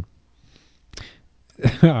heard that one.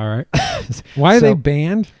 All right. Why are So- they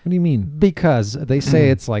banned? What do you mean? Because they say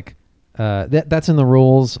it's like that's in the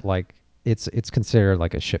rules, like it's considered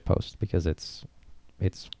like a shit post because it's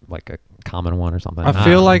like a common one or something. I don't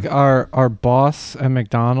feel know. like our boss at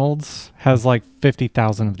McDonald's has like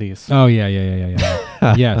 50,000 of these. Oh yeah.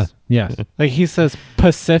 Yes. Like he says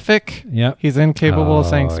Pacific. Yep. He's incapable of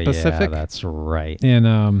saying Oh, specific. Yeah, that's right.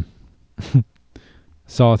 And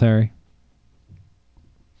solitary.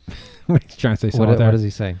 He's trying to say What solitaire. does he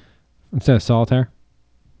say? Instead of solitaire,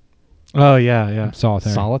 Oh yeah.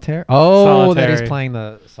 solitaire. Solitaire? Oh, that he's Solitary. playing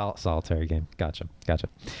the solitary game. Gotcha.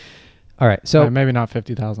 All right. So Maybe not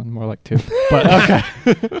 50,000, more like 2. But okay.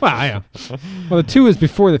 Well, yeah. Well, the 2 is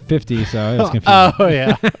before the 50, so it's confusing. Oh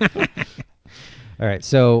yeah. all right.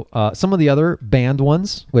 So some of the other banned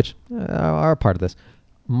ones, which are part of this,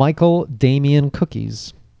 Michael Damian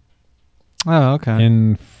cookies. Oh okay.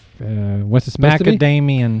 And what's it supposed to be?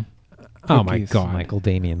 Macadamian. Oh my Cookies. God. Michael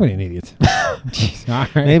Damian. What an idiot. Jeez. All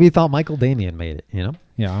right. Maybe he thought Michael Damian made it, you know?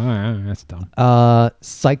 Yeah, all right, that's dumb.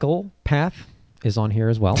 Psychopath is on here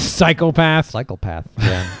as well. Psychopath. Psychopath.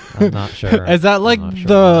 Yeah, I'm not sure. Is that like I'm not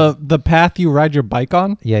sure. the path you ride your bike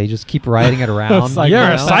on? Yeah, you just keep riding it around. Psycho- You're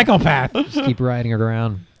you a know? psychopath. Just keep riding it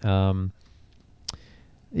around.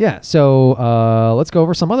 Yeah, so let's go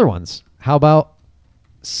over some other ones. How about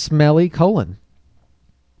Smelly Colon?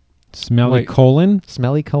 Smelly Wait. colon.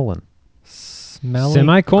 Smelly Colon. Smelly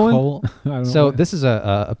Semicolon? col- I don't know So what- this is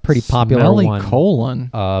a pretty popular Smelly one colon.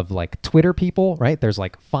 of like Twitter people, right? There's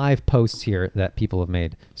like 5 posts here that people have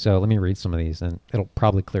made. So let me read some of these and it'll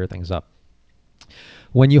probably clear things up.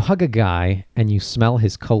 When you hug a guy and you smell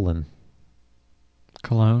his colon.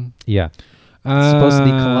 Cologne. Yeah. It's supposed to be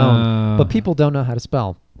cologne, but people don't know how to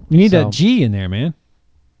spell. You need so- that G in there, man.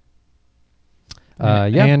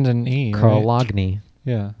 Yeah. And an E. right? Cologne.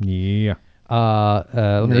 Yeah. Yeah. Let me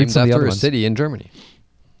read Named some of the after other a ones. city in Germany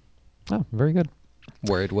Oh, very good.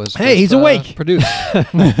 where it was. Hey, first, he's awake. Produced.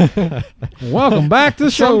 Welcome back to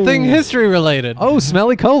the show. Something history related. Oh,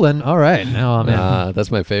 smelly colon. All right, now I'm in.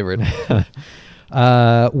 That's my favorite.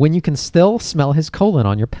 When you can still smell his colon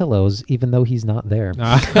on your pillows, even though he's not there.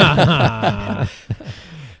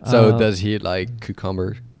 So does he like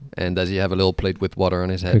cucumber? And does he have a little plate with water on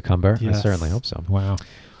his head? Cucumber. I Yes. certainly hope so. Wow.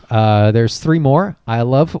 There's 3 more. I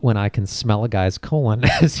love when I can smell a guy's colon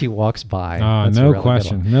as he walks by. That's a No really good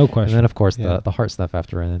question. one. No And question. then, of course, Yeah. the heart stuff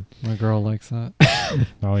after it. My girl likes that.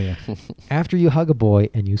 Oh, yeah. After you hug a boy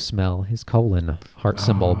and you smell his colon, heart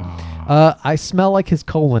symbol. Ah. I smell like his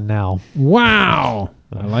colon now. Wow.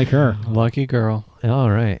 I like her. Lucky girl. All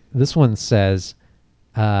right. This one says,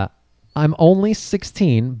 I'm only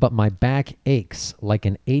 16, but my back aches like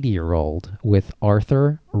an 80-year-old with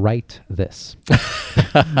Arthur. Write this.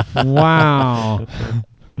 Wow.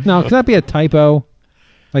 No, could that be a typo?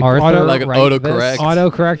 Like Arthur, Like an write autocorrect. this?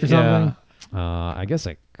 autocorrect or something? Yeah. I guess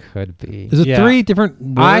it could be. Is it Yeah. 3 different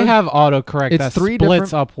words? I have autocorrect It's that 3 splits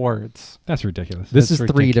different- up words. That's ridiculous. This It's is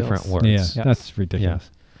 3 ridiculous. different words. yeah, Yes. that's ridiculous.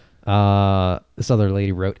 This other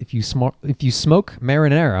lady wrote, if you smoke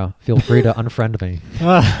marinara, feel free to unfriend me.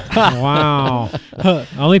 Wow.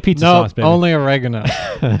 Only pizza No, sauce, baby. only oregano.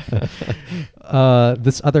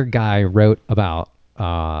 This other guy wrote about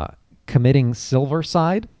committing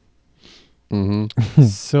silverside. Mm-hmm.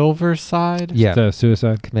 Silver side. Yeah, The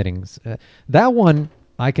suicide. committing. That one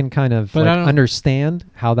I can kind of But I like don't- understand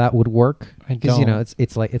how that would work I because you know don't.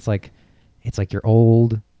 it's like you're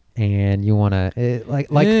old and you want to like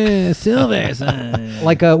suicide.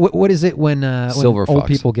 like what is it when Silver old fox.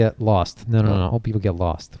 people get lost? No, old people get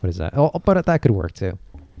lost. What is that? Oh, but that could work too.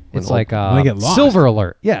 When It's old- like when they get lost. Silver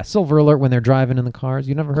Alert. Yeah, Silver Alert when they're driving in the cars.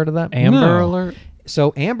 You never heard of that? Amber No. alert.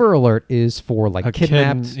 So Amber Alert is for like A kid-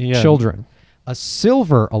 kidnapped yeah. children. A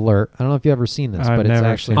Silver Alert. I don't know if you've ever seen this, I've but it's never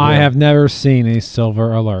actually seen I real. have never seen a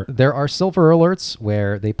silver alert. There are Silver Alerts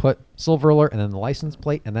where they put Silver Alert and then the license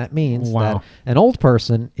plate, and that means Wow. that an old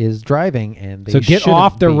person is driving and they So get shouldn't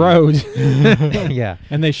off the be. road. Yeah,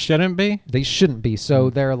 And they shouldn't be. they shouldn't be.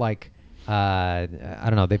 So they're like, I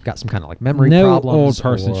don't know. They've got some kind of like memory No problems. old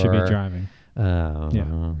person should be or- driving. Yeah. Yeah.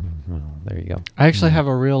 Well, there you go. I actually have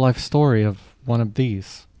a real life story of one of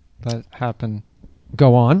these that happened.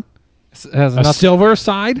 Go on. It has A nothing- silver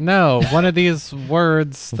side? No, one of these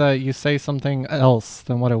words that you say something else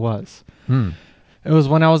than what it was. It was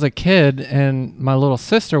when I was a kid and my little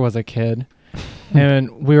sister was a kid,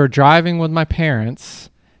 and we were driving with my parents,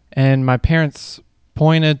 and my parents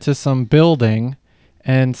pointed to some building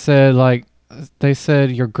and said, like, they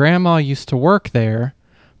said, your grandma used to work there,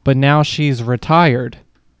 but now she's retired.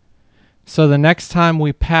 So the next time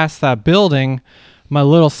we passed that building, my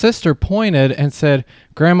little sister pointed and said,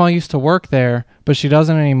 Grandma used to work there, but she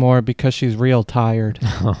doesn't anymore because she's real tired.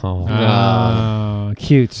 Oh,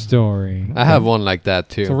 cute story. I have one like that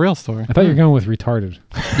too. It's a real story. I thought you were going with retarded.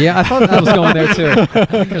 Yeah, I thought that was going there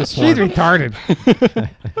too. She's retarded.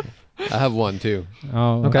 I have one too.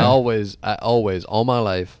 Oh, Okay. I always, all my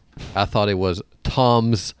life, I thought it was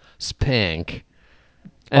Tom's Spank,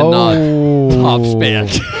 and not Top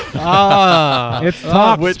Spank, Ah, It's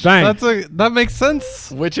top which- spank. that makes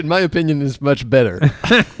sense. which in my opinion is much better.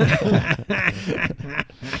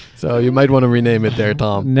 So you might want to rename it there,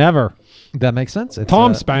 Tom. Never. That makes sense. It's,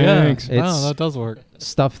 Tom uh, Spanks. It's- Wow, that does work.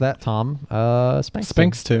 stuff that Tom spanks.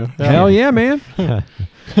 Spinks too. Hell yeah, man.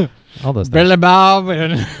 All those things. Billy Bob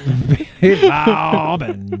and Hey, Bob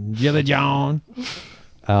and Jilly John.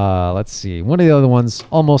 Let's see. One of the other ones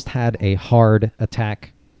almost had a hard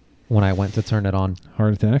attack when I went to turn it on.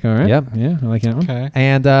 Heart attack. All right. Yep. Yeah, I like that one. okay.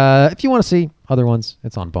 And if you want to see other ones,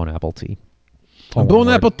 it's on Bone Apple Tea. Bon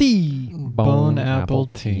apple tea. Bone apple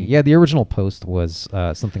tea. Yeah, the original post was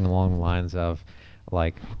something along the lines of,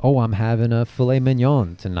 like, "Oh, I'm having a filet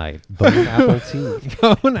mignon tonight. Bone apple tea."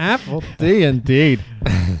 Bon apple tea, indeed.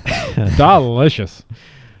 Delicious.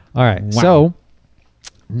 All right. Wow. So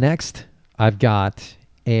next, I've got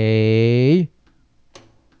a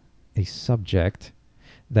subject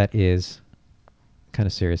that is kind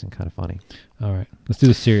of serious and kind of funny. All right. Let's do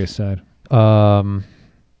the serious side.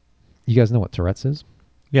 You guys know what Tourette's is?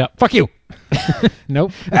 Yeah. Fuck you.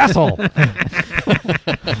 Nope. Asshole. Cock,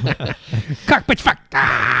 bitch, fuck.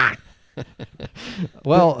 Ah!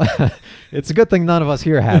 Well, it's a good thing none of us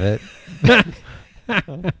here have it.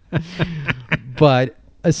 But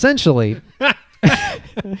essentially,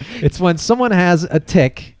 it's when someone has a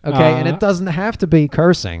tick, okay, and it doesn't have to be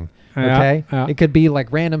cursing, okay? Yeah. It could be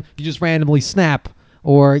like random, you just randomly snap,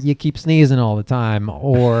 or you keep sneezing all the time,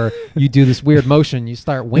 or you do this weird motion, you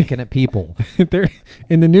start winking at people. They're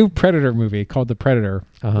in the new Predator movie called The Predator.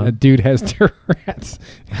 Uh-huh. A dude has Tourette's.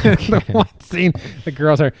 The one scene, the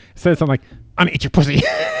girls says something like, "I'm gonna eat your pussy."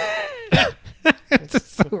 It's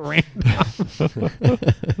just so random.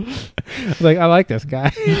 Like, I like this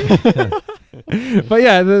guy. But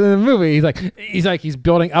yeah, the movie, he's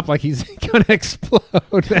building up like he's gonna explode.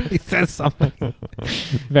 And he says something.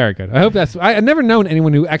 Very good. I hope I've never known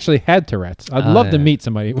anyone who actually had Tourette's. I'd love to Yeah. meet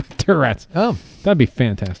somebody with Tourette's. Oh, That'd be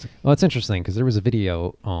fantastic. well, it's interesting because there was a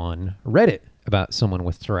video on Reddit about someone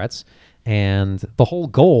with Tourette's, and the whole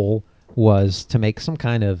goal was to make some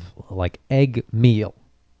kind of like egg meal,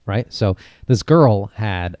 right? So this girl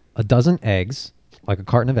had a dozen eggs, like a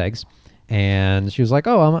carton of eggs, and she was like,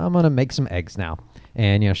 "Oh, I'm gonna make some eggs now,"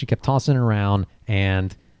 and she kept tossing it around,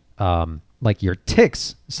 and like your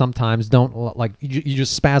ticks sometimes don't like you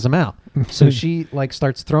just spaz them out. So she like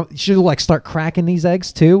she'll like start cracking these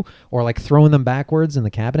eggs too, or like throwing them backwards in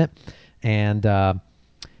the cabinet, and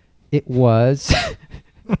it was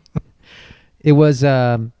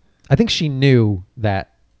I think she knew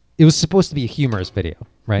that it was supposed to be a humorous video,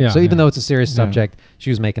 right? Yeah, So even yeah. though it's a serious Yeah. subject, she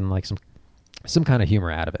was making like some kind of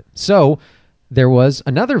humor out of it. So there was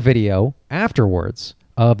another video afterwards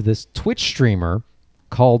of this Twitch streamer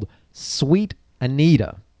called Sweet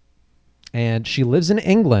Anita, and she lives in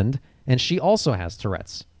England, and she also has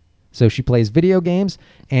Tourette's. So she plays video games,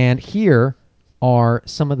 and here are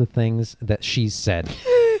some of the things that she's said.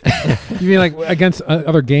 You mean like against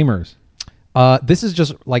other gamers? This is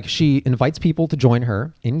just like she invites people to join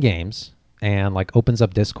her in games and like opens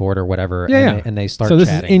up Discord or whatever, and they start So this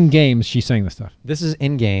chatting. is in games. She's saying this stuff. This is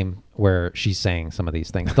in game where she's saying some of these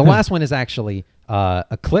things. The last one is actually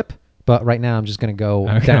a clip, but right now I'm just going to go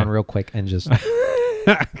Okay. down real quick and just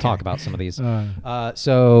talk about some of these.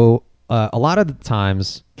 So a lot of the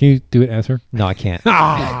times, Can you do it as her? no, I can't.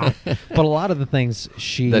 But a lot of the things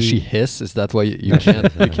Does she hiss? Is that why you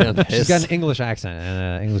can't? You can't hiss. She's got an English accent,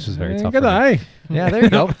 and English is very tough. Good for her. eye. Yeah, there you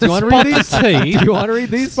go. Do you want to read these? Do you want to read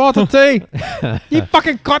these? Spot of tea. You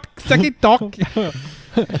fucking cocksucky dog.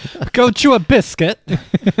 Go chew a biscuit.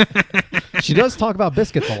 She does talk about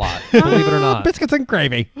biscuits a lot, believe it or not. Biscuits and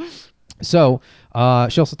gravy. So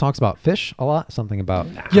she also talks about fish a lot. Something about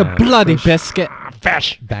You bloody biscuit.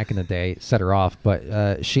 Fish. back in the day set her off.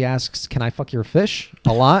 But she asks, "Can I fuck your fish?"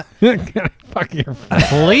 a lot. Fuck your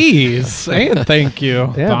Please. And thank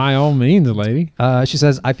you. Yeah. By all means, lady. She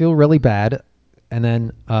says, "I feel really bad." And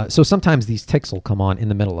then, so sometimes these ticks will come on in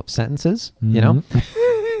the middle of sentences, you know?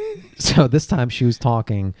 So this time she was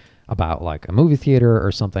talking about like a movie theater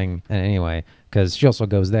or something. And anyway, because she also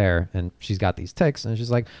goes there and she's got these ticks. And she's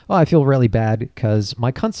like, "Oh, I feel really bad because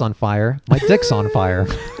my cunt's on fire. My dick's on fire."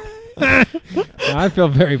 I feel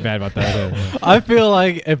very bad about that. I feel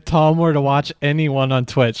like if Tom were to watch anyone on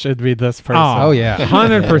Twitch, it'd be this person. Oh, yeah.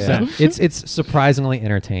 100%. Yeah. It's surprisingly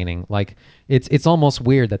entertaining. Like it's almost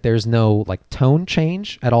weird that there's no like tone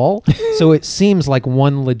change at all. So it seems like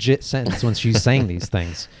one legit sentence when she's saying these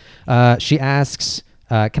things. She asks,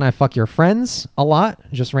 "Can I fuck your friends?" a lot,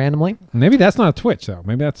 just randomly. Maybe that's not a Twitch, though.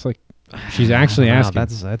 Maybe that's like she's actually Wow, asking.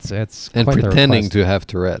 that's and quite the pretending request. to have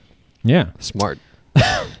Tourette. Yeah. Smart.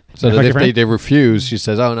 So Fuck that your if friend? they refuse, she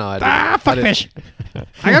says, "Oh no, I didn't." Fuck fish.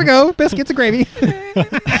 I gotta go. Biscuits and gravy.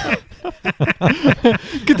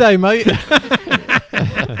 Good day, mate.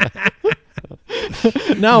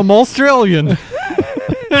 Now I'm Australian.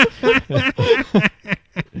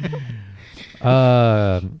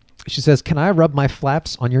 She says, "Can I rub my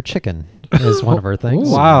flaps on your chicken?" is one of her things.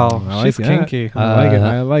 Ooh. Wow, I like she's that. kinky. I like it.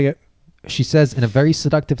 I like it. She says in a very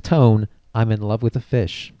seductive tone, "I'm in love with a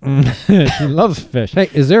fish." She loves fish. Hey,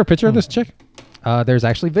 is there a picture of this chick? There's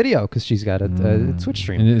actually video because she's got a Twitch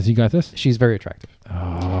stream. And has he got this? She's very attractive.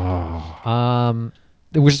 Oh.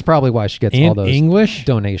 which is probably why she gets all And those English?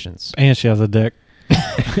 donations. And she has a dick.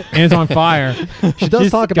 And it's on fire. She does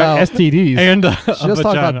She's talk got about STDs. And she does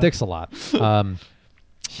talk about dicks a lot.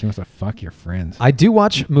 She wants to fuck your friends. I do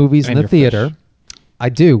watch movies in And the your theater. fish. I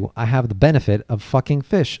do. I have the benefit of fucking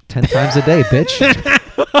fish 10 times a day, bitch.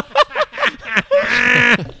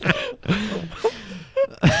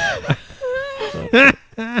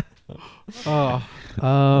 Oh.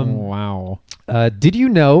 Wow. Did you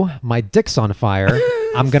know my dick's on fire?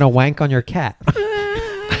 I'm gonna wank on your cat.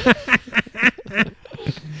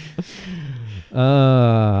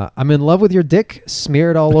 I'm in love with your dick.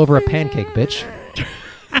 Smear it all over a pancake, bitch.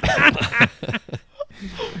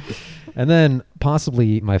 And then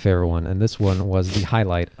possibly my favorite one, and this one was the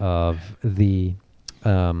highlight of the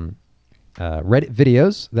Reddit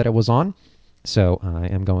videos that it was on. So I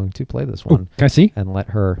am going to play this one Can I see? and let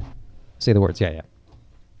her say the words. Yeah, yeah.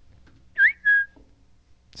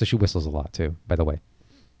 So she whistles a lot too, by the way.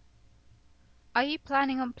 Are you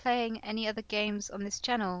planning on playing any other games on this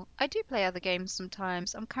channel? I do play other games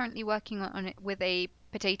sometimes. I'm currently working on it with a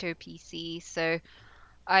potato PC, so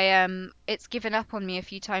it's given up on me a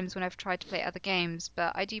few times when I've tried to play other games,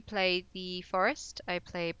 but I do play The Forest, I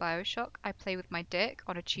play BioShock, I play with my dick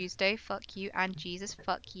on a Tuesday. Fuck you and Jesus,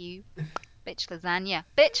 fuck you. Bitch lasagna.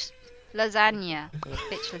 Bitch lasagna.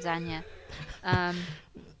 Bitch lasagna.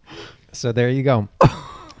 So there you go.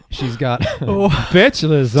 She's got. Bitch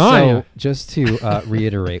lasagna. So just to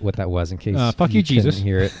reiterate what that was, in case fuck you, couldn't Jesus.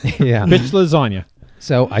 hear it. Yeah. Bitch lasagna.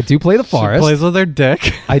 So I do play The She Forest. plays with her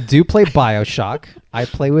dick. I do play BioShock. I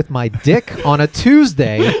play with my dick on a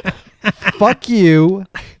Tuesday. Fuck you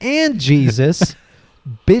and Jesus.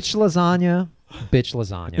 Bitch lasagna. Bitch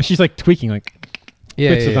lasagna. And she's like tweaking, like,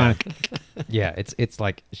 Yeah, bitch yeah, lasagna. yeah. It's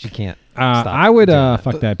like she can't. Stop I would doing that.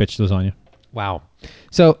 fuck that bitch lasagna. Wow.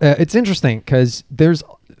 So it's interesting because there's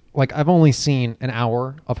like I've only seen an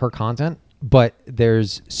hour of her content, but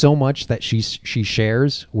there's so much that she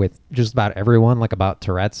shares with just about everyone, like about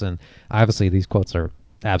Tourette's, and obviously these quotes are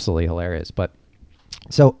absolutely hilarious. But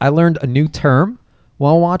so I learned a new term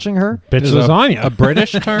while watching her. Bitch Is lasagna. A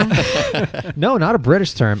British term? No, not a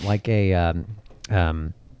British term, like a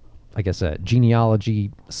I guess a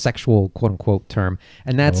genealogy sexual quote unquote term,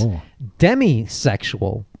 and that's Oh.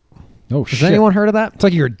 demisexual. Oh, Has shit. anyone heard of that? It's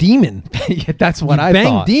like you're a demon. Yeah, that's what You I bang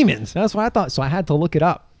thought. demons. That's what I thought. So I had to look it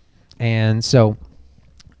up. And so,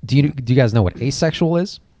 do you guys know what asexual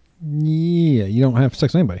is? Yeah, you don't have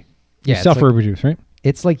sex with anybody. Yeah, You it's like- self-reproduce, right?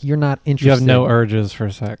 It's like you're not interested. You have no urges for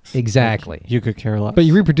sex. Exactly. You could care less. But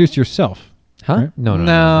you reproduce yourself. Huh? Right? No, no,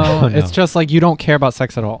 No, no. it's just like you don't care about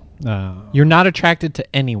sex at all. Uh, You're not attracted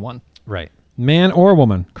to anyone. right. man or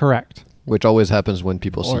woman. Correct. Which always happens when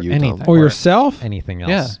people Or see you, anything. Tom. Or yourself? Anything else?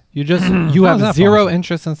 Yeah. You just you How's have that zero possible?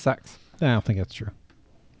 interest in sex. I don't think that's true.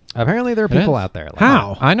 Apparently, there are It people is. out there. Like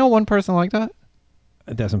How? I know one person like that.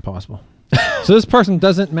 That's impossible. So this person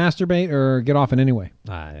doesn't masturbate or get off in any way.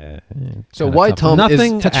 So why, Tom,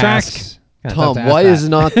 Nothing is attracts. Tom? Why is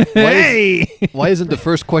not? Why isn't the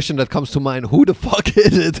first question that comes to mind? Who the fuck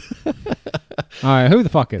is it? All right, who the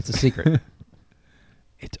fuck is? It's a secret.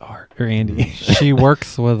 It's Art or Andy. She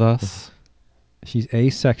works with us. She's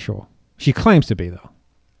asexual. She claims to be though.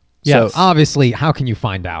 Yes. Obviously, how can you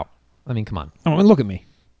find out? I mean, come on. Oh, and look at me.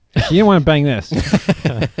 She didn't want to bang this.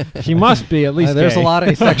 She must be at least. There's gay. a lot of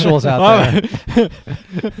asexuals out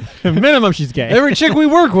there. Minimum, she's gay. Every chick we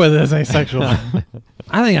work with is asexual.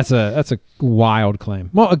 I think that's a wild claim.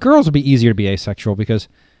 Well, girls would be easier to be asexual because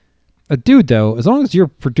a dude, though, as long as you're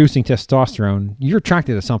producing testosterone, you're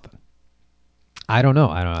attracted to something. I don't know.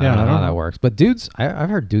 I don't Yeah, know I how don't that know. works. But dudes, I've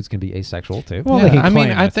heard dudes can be asexual too. Well, Yeah, they can I mean,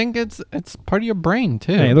 claim I it. think it's part of your brain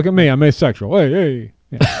too. Hey, look at me. I'm asexual. Hey, hey.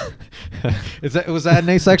 Yeah. Was that an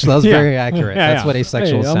asexual? That was Yeah. very accurate. Yeah, That's yeah. what asexuals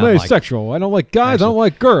Hey, I'm sound like. asexual. I don't like guys. I don't Actually,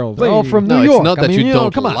 like girls. they're all Hey. from No, New it's York. not I that mean, you you know,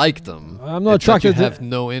 don't come on. like them. I'm not It's that attracted You to- have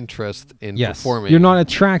no interest in Yes. performing. You're not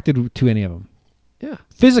attracted to any of them. Yeah.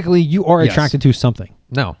 Physically, you are Yes. attracted to something.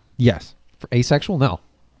 No. Yes. For asexual, no.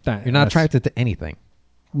 That- You're not that's- attracted to anything.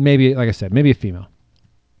 Maybe, like I said, maybe a female.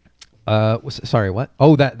 Sorry, what?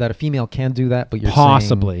 Oh, that a female can do that, but you're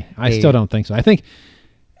Possibly. saying I still don't think so. I think.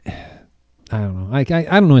 I don't know. I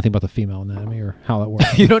don't know anything about the female anatomy or how that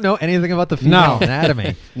works. You don't know anything about the female No.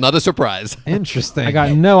 anatomy. Not a surprise. Interesting. I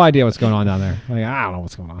got no idea what's going on down there. Like, I don't know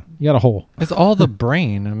what's going on. You got a hole. It's all the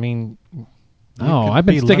brain. I mean, Oh, could I've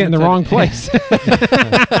been be sticking it in the limited- wrong place.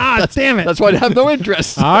 Ah, damn it. That's why I have no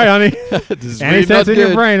interest. All right, honey. This is Any really sense not in your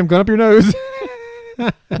good. brain, I'm going up your nose.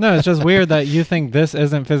 no, it's just weird that you think this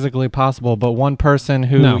isn't physically possible, but one person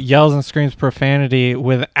who No. yells and screams profanity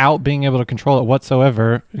without being able to control it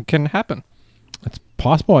whatsoever it can happen. It's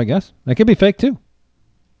possible, I guess. That could be fake, too.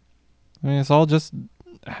 I mean, it's all just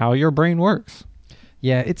how your brain works.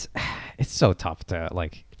 Yeah, it's so tough to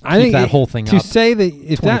like I keep think that whole thing to up. say that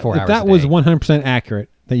if 24 hours that a was day. 100% accurate,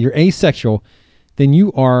 that you're asexual, then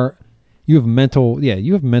you have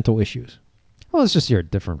mental issues. Well, it's just you're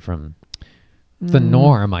different from the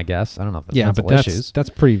norm, I guess. I don't know if it's Yeah, mental but that's issues. that's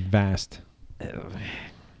pretty vast. I I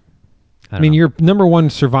don't mean, know. your number one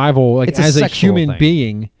survival, like It's a as a sexual human thing.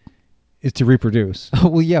 being, is to reproduce.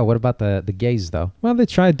 Well, yeah. What about the gays though? Well, they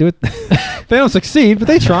try to do it. They don't succeed, but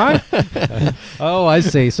they try. Oh, I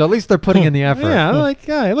see. So at least they're putting in the effort. Yeah, they're like,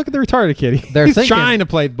 yeah, look at the retarded kid. They're He's thinking- trying to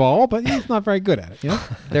play ball, but he's not very good at it. You know,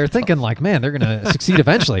 They're thinking like, man, they're gonna succeed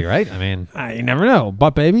eventually, right? I mean, you never know.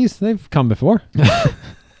 Butt babies, they've come before.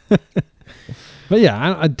 But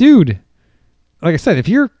yeah, a dude, like I said, if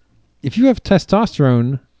you have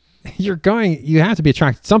testosterone, you have to be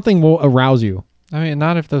attracted. Something will arouse you. I mean,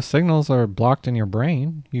 not if those signals are blocked in your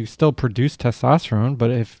brain. You still produce testosterone,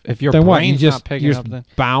 but if your Then what? brain's not picking you're up, then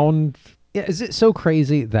bound. yeah. Is it so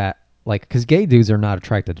crazy that like, because gay dudes are not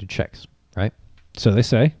attracted to chicks, right? So they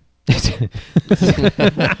say.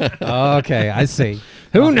 Okay, I see.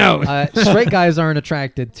 Who knows? Straight guys aren't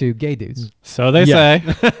attracted to gay dudes. so they Yeah.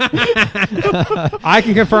 say. I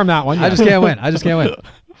can confirm that one. I just can't win. I just can't win.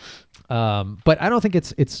 But I don't think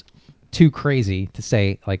it's too crazy to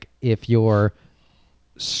say like if you're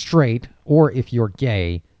straight or if you're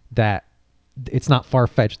gay that it's not far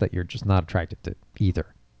fetched that you're just not attracted to either.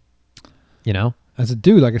 You know, As a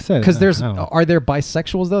dude, like I said, because I don't know. are there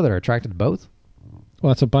bisexuals though that are attracted to both? Well,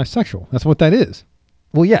 that's a bisexual. That's what that is.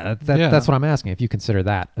 Well, yeah, Yeah. that's what I'm asking. If you consider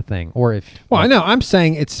that a thing, or if Well, I know. I'm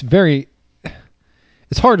saying it's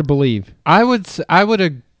hard to believe. I would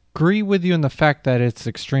agree with you in the fact that it's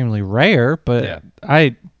extremely rare, but Yeah.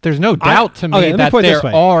 there's no doubt to me okay, let me that put it this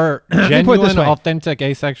there way. are me put it this genuine, way. authentic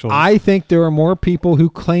asexuals. I think there are more people who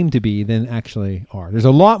claim to be than actually are. There's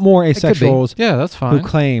a lot more could be. asexuals yeah, that's who fine.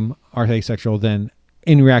 claim are asexual than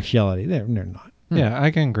in actuality. They're not. Yeah, I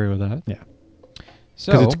can agree with that. Yeah.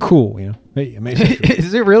 so Because it's cool, you know. Hey, I'm asexual.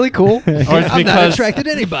 is it really cool? Or it's I'm not because attracted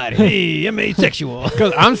to anybody. Hey, I'm asexual.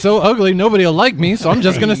 because I'm so ugly, nobody will like me, so I'm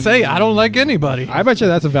just gonna say I don't like anybody. I bet you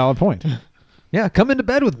that's a valid point. Yeah, come into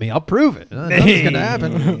bed with me. I'll prove it. Nothing's gonna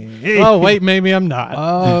happen. Oh wait, maybe I'm not.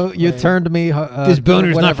 Oh, you turned to me. This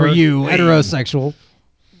boner's not for whatever, you. Heterosexual.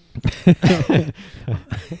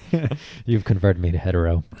 You've converted me to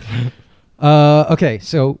hetero. Okay,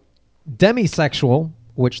 so demisexual,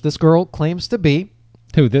 which this girl claims to be,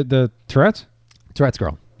 Who, the Tourette's? Tourette's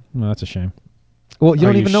girl. No, that's a shame. Well, you Are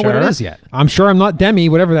don't you even know what it sure? is yet. I'm sure I'm not Demi,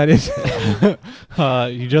 whatever that is.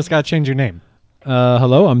 You just gotta change your name.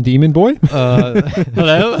 Hello, I'm Demon Boy.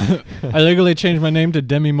 Hello, I legally changed my name to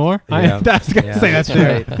Demi Moore. Yeah. I was going to Yeah, say that's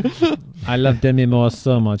that's right. I love Demi Moore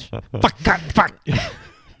so much. Fuck, God, fuck.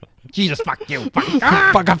 Jesus, fuck you. Fuck,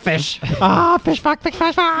 fuck a fish. Ah, fish, fuck,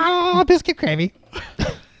 ah, biscuit gravy.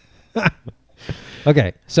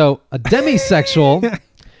 Okay, so a demisexual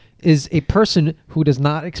is a person who does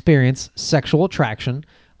not experience sexual attraction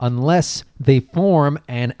unless they form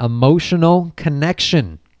an emotional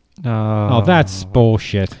connection. Oh, that's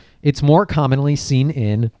bullshit. It's more commonly seen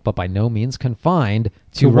in, but by no means confined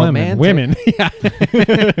to romantic women. Yeah.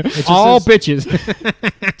 It just All says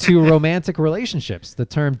bitches. to romantic relationships. The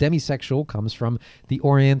term demisexual comes from the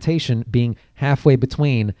orientation being halfway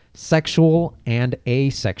between sexual and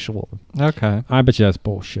asexual. Okay, I bet you that's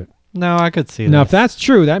bullshit. no, I could see Now, that. if that's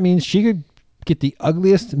true, that means she could get the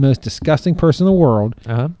ugliest, most disgusting person in the world,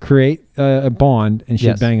 Uh-huh. create a bond, and she'd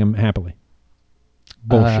Yes. bang him happily.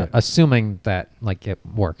 Bullshit. Assuming that like it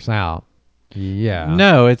works out. Yeah.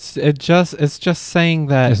 No, it's just saying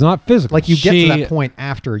that. It's not physical. Like you get to She- that point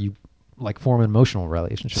after you like form an emotional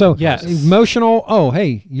relationship. So, with the yes. person. emotional. Oh,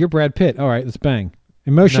 hey, you're Brad Pitt. All right, let's bang.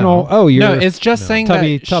 Emotional. No. Oh, you're. no, it's just saying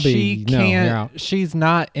Tubby- that Tubby, she no, you're can't. out. She's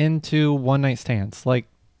not into one night stands. Like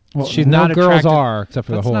well, she's no not girls attracted- are except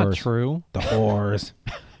for That's the whores. not true. The whores.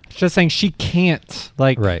 It's just saying she can't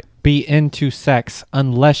like Right. be into sex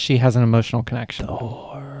unless she has an emotional connection.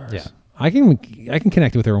 Yeah. I can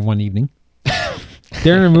connect with her in one evening.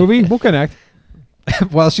 During a movie, we'll connect.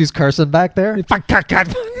 While she's cursing back there. Fuck, God,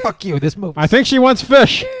 God. Fuck you. This movie. I think she wants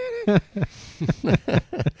fish.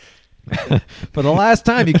 For the last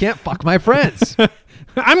time, you can't fuck my friends.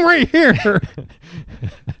 I'm right here.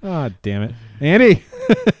 Oh, damn it, Andy.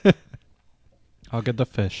 I'll get the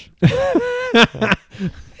fish.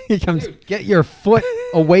 He comes. Get your foot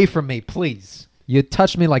away from me, please. You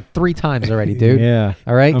touched me like 3 times already, dude. Yeah.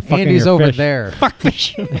 All right. I'm fucking Andy's your over fish. there. Fuck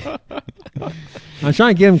fish. I'm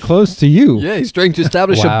trying to get him close to you. Yeah, he's trying to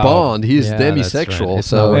establish Wow. a bond. He is Yeah, that's demisexual, right. It's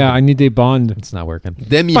so not Yeah, I need a bond. It's not working.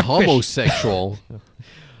 demi-homosexual.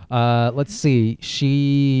 Let's see.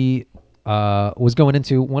 She was going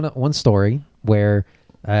into one story where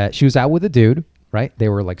she was out with a dude, right? They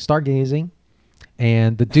were like stargazing,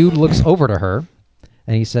 and the dude looks over to her,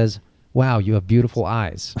 and he says, "Wow, you have beautiful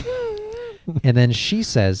eyes." And then she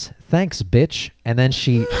says, "Thanks, bitch." And then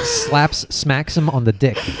she smacks him on the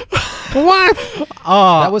dick. What?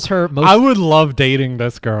 That was her most. I would love dating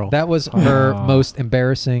this girl. That was her most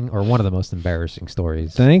embarrassing, or one of the most embarrassing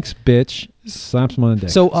stories. Thanks, bitch. Slaps him on the dick.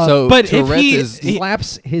 So, but if Tourette he- is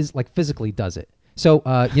slaps his, like, physically does it. So,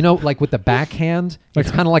 like with the backhand, Like,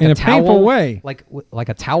 it's kind of like in a a towel painful way. like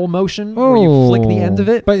a towel motion where you flick the end of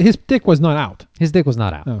it. But his dick was not out. His dick was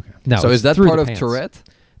not out. Okay. No. so it's is that through part the of pants. Tourette?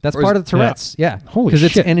 That's Or is- part of the Tourette's. Yeah. Holy Because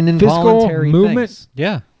it's shit. an Physical involuntary movement? thing.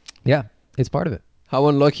 yeah. Yeah, it's part of it. How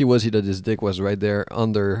unlucky was he that his dick was right there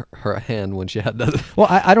under her hand when she had that Well,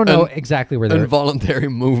 I don't know An exactly where they're. involuntary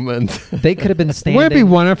movement? They could have been standing. Wouldn't it be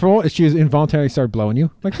wonderful if she was involuntarily started blowing you?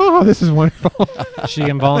 Like, oh, this is wonderful. She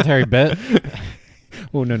involuntary bit.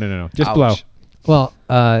 Oh, no. Just Ouch. blow. Well,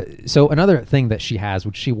 so another thing that she has,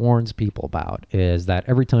 which she warns people about, is that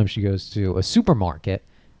every time she goes to a supermarket,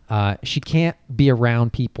 she can't be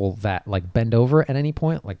around people that like bend over at any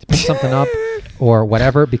point, like to pick something up or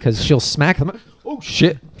whatever, because she'll smack them. Oh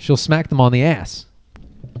shit! She'll smack them on the ass.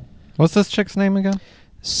 What's this chick's name again?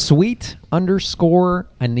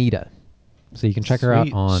 Sweet_Anita. So you can check her out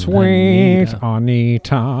Sweet- on Sweet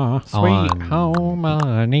Anita. Sweet On- home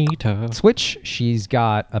Anita. Twitch. She's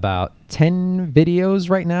got about 10 videos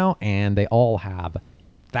right now, and they all have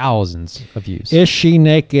thousands of views. Is she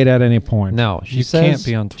naked at any point? No, she You says can't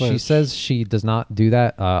be on She Twitch. says she does not do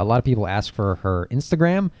that. A lot of people ask for her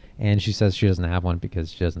Instagram, and she says she doesn't have one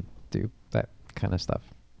because she doesn't do that kind of stuff.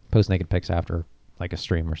 Post naked pics after like a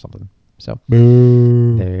stream or something. So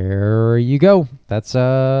there you go. That's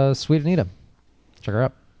Sweet Anita. Check her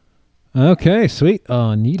out. Okay, Sweet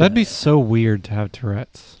Anita. That'd be so weird to have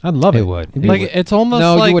Tourette's. I'd love it. It would. It'd be, Like it's almost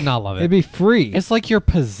No, like you would not love it'd it. be free. It's like you're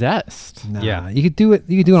possessed. Nah, Yeah. you could do it.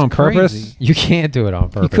 You could do it on crazy. purpose. You can't do it on You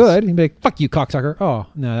purpose. could. You'd be like, "Fuck you, cocksucker." Oh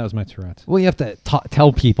no, that was my Tourette's. Well, you have to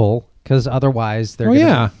tell people because otherwise they're. Oh gonna,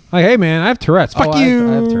 yeah. Like, hey man, I have Tourette's. Oh, Fuck I have-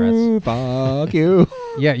 you. I have Tourette's. Fuck you.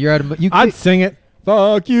 Yeah, you're at a. You I'd could, sing it.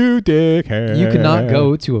 Fuck you, dickhead. you could not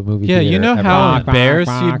go to a movie Yeah, theater. you know ever. how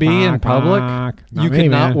embarrassed you'd be in public? You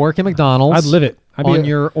could not work at McDonald's. I'd live it. I'd be on a-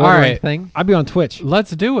 your All ordering right. thing. I'd be on Twitch.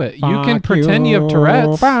 Let's do it. You can Fuck pretend you have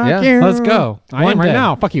Tourette's. Fuck Yeah. you. Let's go. I One am right day.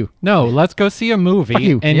 now. Fuck you. No, let's go see a movie, Fuck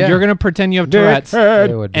you. and Yeah. you're gonna pretend you have Tourette's,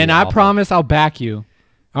 It would be and I awful. promise I'll back you.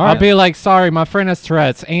 All I'll right. be like, sorry, my friend has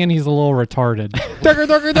Tourette's, and he's a little retarded.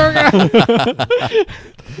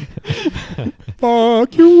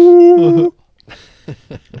 Fuck you.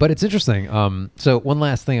 But it's interesting. So one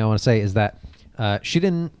last thing I want to say is that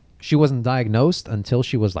she wasn't diagnosed until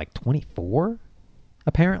she was like 24,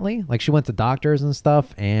 apparently. Like she went to doctors and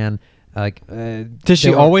stuff, and like Does she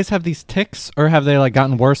they were- always have these tics, or have they like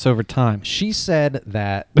gotten worse over time? She said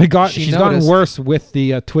that She's gotten noticed- worse with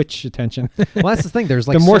the Twitch attention. Well, that's the thing. There's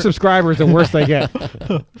like the more certain- subscribers, the worse they get.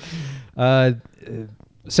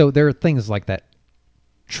 So there are things like that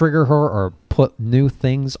trigger her or put new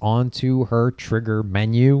things onto her trigger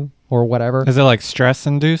menu or whatever. Is it like stress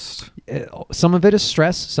induced? Some of it is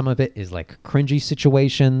stress. Some of it is like cringy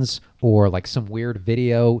situations or like some weird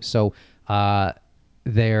video. So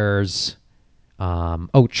there's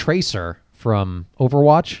Tracer from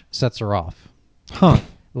Overwatch sets her off. Huh.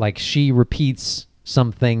 Like she repeats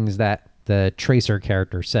some things that the Tracer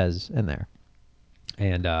character says in there.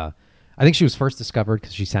 And I think she was first discovered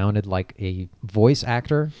because she sounded like a voice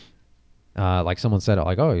actor. Like someone said,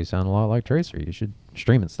 like, "Oh, you sound a lot like Tracer. You should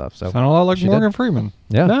stream and stuff." So Sound a lot like she did. Morgan Freeman.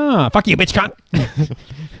 Yeah. Nah, fuck you, bitch cunt.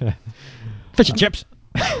 Fish and chips.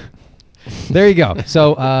 There you go.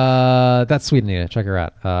 So that's Sweet Anita. Check her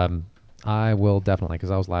out. I will definitely,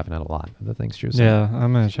 because I was laughing at a lot of the things she was saying. Yeah,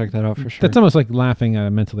 I'm gonna check that out for sure. That's almost like laughing at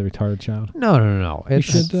a mentally retarded child. No. You It's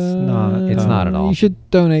should. not. It's not at all. You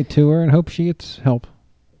should donate to her and hope she gets help.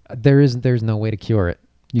 there's no way to cure it.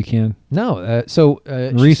 You can No.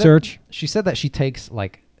 research. She said that she takes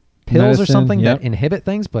like pills or Medicine, something yep. that inhibit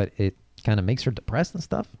things, but it kind of makes her depressed and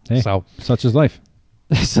stuff. Hey, So such is life.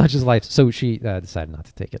 such is life. So she decided not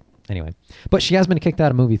to take it anyway. But she has been kicked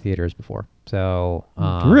out of movie theaters before. So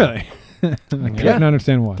Really? I couldn't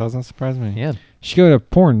understand why. Doesn't surprise me. Yeah. She go to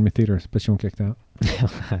porn theaters, but she won't kicked out.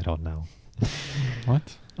 I don't know. What?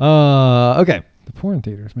 Okay. The porn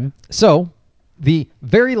theaters, man. So the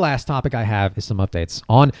very last topic I have is some updates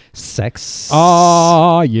on Sex.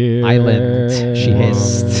 Oh yeah, Island. She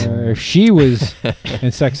hissed. If she was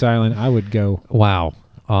in Sex Island, I would go. Wow.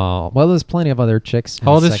 Well, there's plenty of other chicks in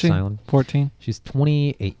How old is Sex she? Island. 14. She's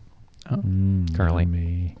 28. Currently.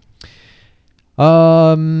 Me.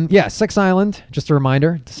 Yeah, Sex Island. Just a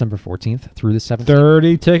reminder, December 14th through the 17th.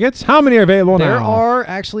 30 tickets. How many are available There now? are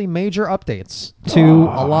actually major updates to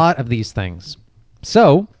a lot of these things.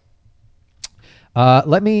 So,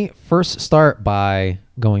 let me first start by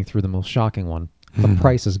going through the most shocking one. The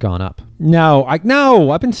price has gone up. No.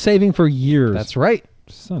 I've been saving for years. That's right.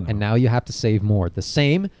 Son of And now you have to save more. The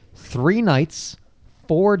same 3 nights,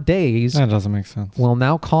 4 days That doesn't make sense. will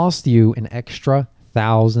now cost you an extra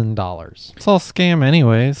 $1,000. It's all scam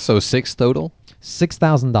anyways. So 6 total.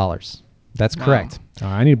 $6,000. That's correct. All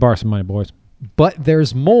right, I need to borrow some money, boys. But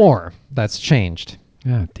there's more that's changed.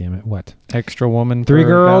 God damn it. What? Extra woman. 3 for a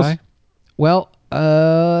girls? guy? Well,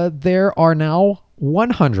 there are now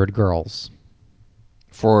 100 girls.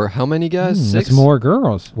 For how many guys? 6? That's more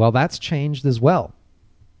girls. Well, that's changed as well.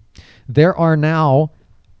 There are now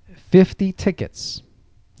 50 tickets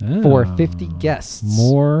for Oh. 50 guests.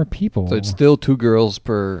 More people. So it's still 2 girls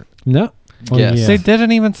per. No. Yes. yeah. They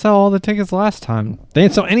didn't even sell all the tickets last time. They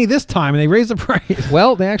didn't sell any this time, and they raised the price.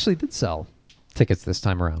 Well, they actually did sell tickets this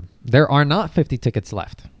time around. There are not 50 tickets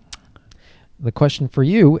left. The question for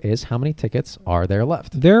you is, how many tickets are there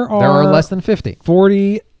left? There are less than 50.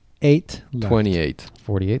 48 left. 28.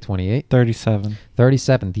 48, 28, 37.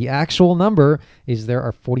 37. The actual number is there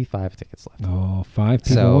are 45 tickets left. Oh, 5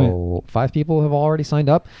 people went. So 5 people have already signed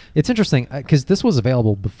up. It's interesting because this was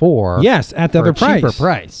available before. Yes, at the for other a cheaper price.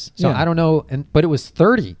 price. So Yeah. I don't know, but it was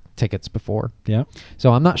 30 tickets before. Yeah.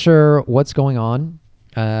 So I'm not sure what's going on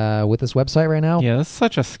with this website right now. Yeah, that's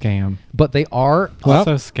such a scam. But they are, Well,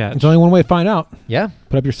 Also sketch. There's only one way to find out. yeah,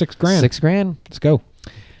 Put up your $6,000. $6,000. Let's go.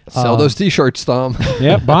 Sell those T-shirts, Tom.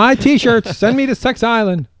 Yep. Buy T-shirts. Send me to Sex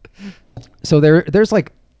Island. So there's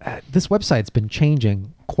like this website's been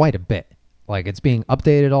changing quite a bit. Like it's being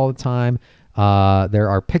updated all the time. There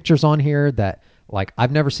are pictures on here that like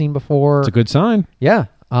I've never seen before. It's a good sign. Yeah.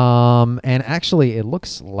 And actually, it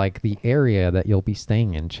looks like the area that you'll be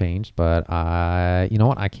staying in changed, but you know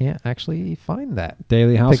what? I can't actually find that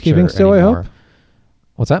Daily housekeeping picture still, I anymore. hope.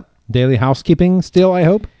 What's that? Daily housekeeping still, I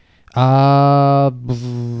hope.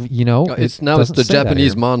 You know, It's it now it's doesn't the say that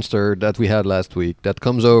Japanese here. monster that we had last week that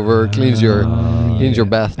comes over, cleans your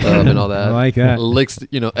bathtub and all that. I like that. Licks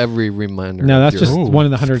every reminder. No, of that's just your- one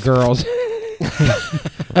of the 100 girls.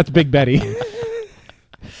 That's Big Betty.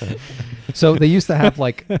 So they used to have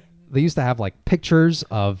like pictures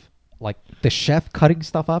of like the chef cutting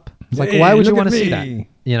stuff up. It's like, Hey, why would you look want at to see that? me.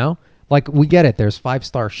 You know, like we get it. There's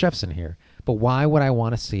 5-star chefs in here, but why would I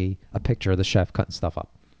want to see a picture of the chef cutting stuff up?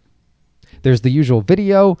 There's the usual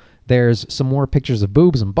video. There's some more pictures of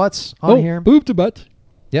boobs and butts on here. Boob to butt.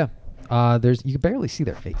 Yeah. There's you can barely see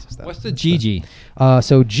their faces though. What's the GG?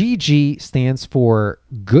 So GG stands for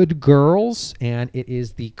Good Girls, and it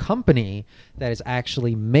is the company that is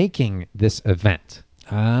actually making this event.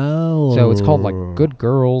 Oh. So it's called like Good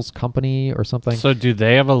Girls Company or something. So do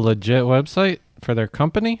they have a legit website for their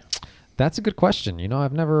company? That's a good question. You know,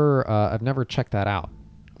 I've never checked that out.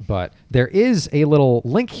 But there is a little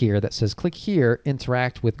link here that says click here,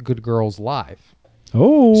 interact with Good Girls Live.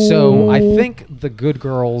 Oh. So I think the Good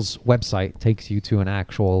Girls website takes you to an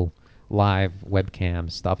actual live webcam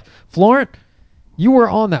stuff. Florent, you were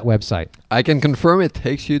on that website. I can confirm it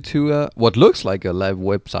takes you to what looks like a live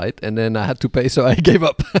website, and then I had to pay, so I gave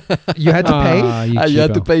up. You had to pay? You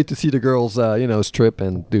had to cheapo. pay to see the girls, strip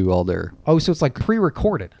and do all their. Oh, so it's like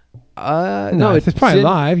pre-recorded. No, it's probably sim-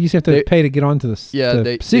 live. You just have to they- pay to get onto the Yeah, to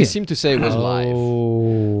they see it. seem to say it was live,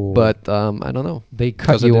 Oh. but I don't know. they cut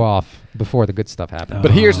 'Cause I you didn't- off before the good stuff happened.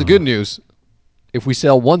 But here's the good news: if we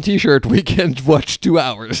sell one T-shirt, we can watch 2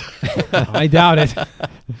 hours. I doubt it.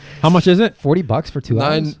 How much is it? $40 for 2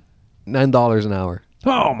 hours? $9 an hour.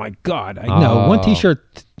 Oh my God! No, one Oh.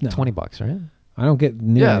 T-shirt. No. $20, right? I don't get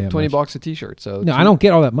nearly Yeah, that 20 much. bucks a T-shirt. So No, I don't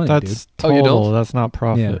get all that money, That's Oh, you total. don't? That's not dude.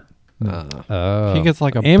 profit. Yeah. Oh. He gets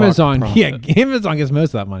like a Amazon. buck Yeah, profit. Amazon gets most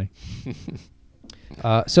of that money.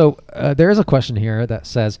 So there is a question here that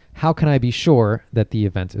says, how can I be sure that the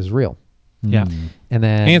event is real? Yeah. And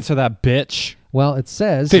then Answer that, bitch. well, it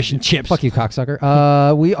says Fish and chips. Fuck you,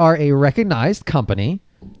 cocksucker. We are a recognized company.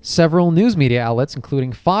 Several news media outlets,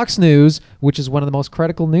 including Fox News, which is one of the most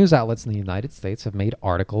critical news outlets in the United States, have made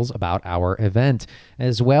articles about our event,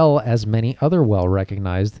 as well as many other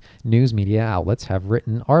well-recognized news media outlets have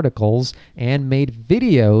written articles and made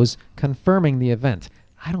videos confirming the event.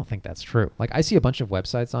 I don't think that's true. Like I see a bunch of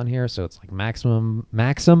websites on here, so it's like Maxim,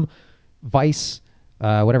 Vice,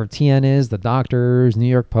 whatever TN is, the Doctors, New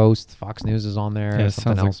York Post, Fox News is on there, Yeah, it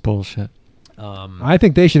something sounds else. like bullshit. I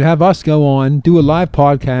think they should have us go on, do a live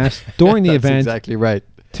podcast during the That's event exactly right.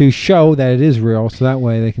 to show that it is real, so that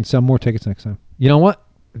way they can sell more tickets next time. You know what?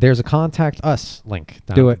 There's a contact us link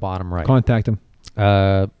down Do at it. the bottom right. Contact them.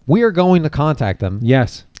 We are going to contact them,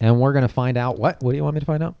 Yes. and we're going to find out what do you want me to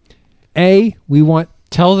find out? We want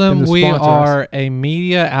Tell them Them to we sponsor are a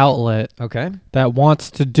media outlet Okay. that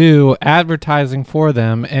wants to do advertising for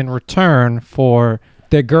them in return for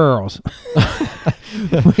the girls.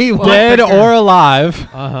 We want dead or alive.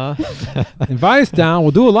 Uh-huh. invite us down.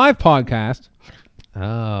 We'll do a live podcast.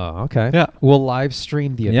 Oh, okay. Yeah. We'll live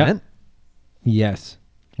stream the Yep. event. Yes.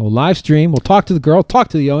 We'll live stream. We'll talk to the girl. Talk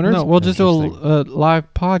to the owners. No, we'll just do a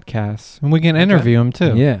live podcast, and we can interview them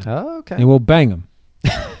too. Yeah. Oh, okay. And we'll bang them.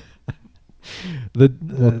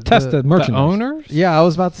 We'll Test the The merchandise. owners? Yeah, I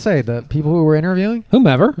was about to say the people who were interviewing.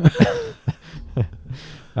 Whomever.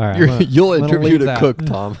 All right. You'll I'm gonna interview leave the that. cook,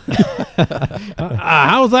 Tom.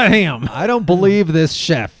 How's that ham? I don't believe this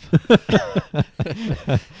chef.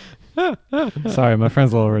 Sorry, my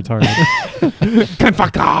friend's a little retarded.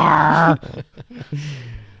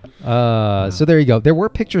 So there you go. There were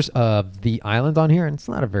pictures of the island on here, and it's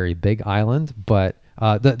not a very big island, but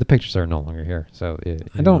the pictures are no longer here. So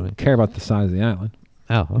I don't care about the size of the island.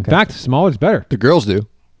 Oh, okay. In fact, smaller is better. The girls do.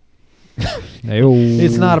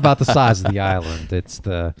 It's not about the size of the island. It's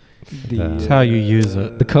It's how you use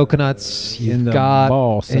it. the coconuts you've In the got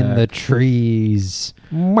ball in the sack. trees.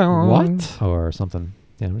 What? Or something.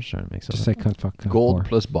 Yeah, I'm just trying to make Just something. say cunt, fuck, cunt, Gold whore.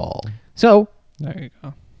 plus ball. So There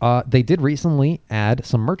you go. they did recently add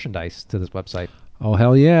some merchandise to this website. Oh,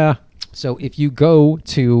 hell yeah. So if you go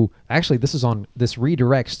to actually this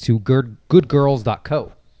redirects to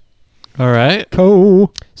goodgirls.co. All right.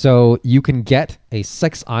 Cool. So you can get a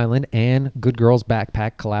Sex Island and Good Girls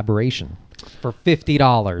backpack collaboration for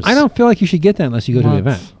 $50. I don't feel like you should get that unless you go to the What?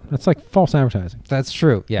 event. That's like false advertising. That's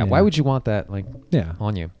true. Yeah. Yeah. Why would you want that Yeah.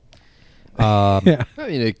 on you? Yeah. I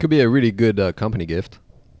mean, it could be a really good company gift.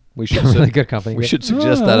 We should Really good company. We should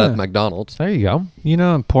suggest that yeah. at McDonald's. There you go. You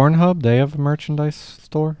know, in Pornhub, they have a merchandise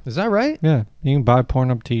store. Is that right? Yeah, you can buy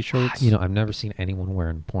Pornhub T-shirts. You know, I've never seen anyone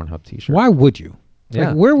wearing Pornhub t-shirts. Why would you? Yeah.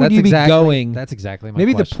 Like, where would That's you be exactly- going? That's exactly my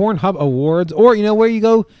Maybe question. the Pornhub Awards, or you know where you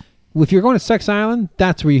go. If you're going to Sex Island,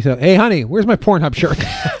 that's where you say, "Hey, honey, where's my Pornhub shirt?"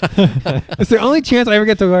 It's the only chance I ever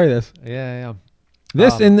get to wear this. Yeah.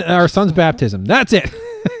 This in our son's baptism. That's it.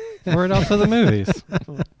 Wear it out to the movies.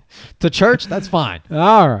 To church, that's fine.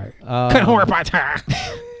 All right. Um, Couldn't worry about that.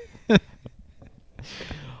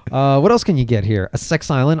 What else can you get here? A Sex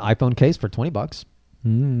Island iPhone case for $20.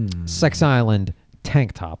 Sex Island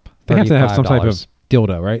tank top. They have to have some type $35. of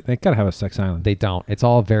dildo, right? They gotta have a Sex Island. They don't. It's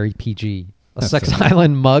all very PG. A That's Sex it.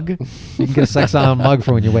 Island mug. You can get a Sex Island mug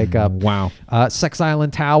for when you wake up. Wow. Sex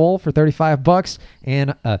Island towel for $35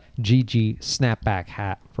 and a GG snapback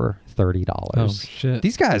hat for $30. Oh, shit.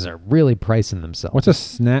 These guys are really pricing themselves. What's a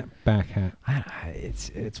snapback hat?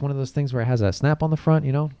 It's one of those things where it has a snap on the front,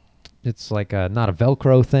 you know? It's like not a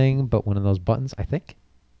Velcro thing, but one of those buttons, I think.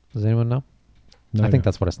 Does anyone know? No I think idea.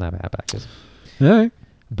 that's what a snapback is. All right.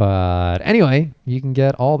 But anyway, you can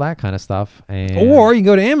get all that kind of stuff. And Or you can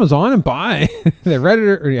go to Amazon and buy the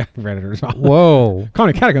Redditors. whoa,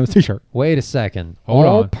 Conan Catacombs t-shirt. wait a second. Hold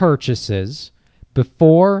all on. purchases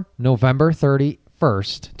before November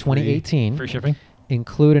 31st, 2018 Free shipping.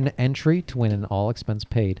 include an entry to win an all expense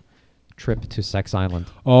paid trip to Sex Island.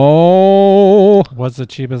 Oh, What's the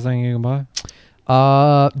cheapest thing you can buy?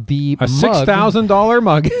 The a mug, $6,000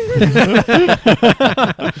 mug.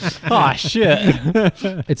 Oh shit!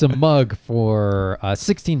 It's a mug for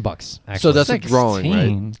 $16. Actually, So that's a drawing, right?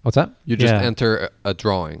 16. what's that? You just Yeah. enter a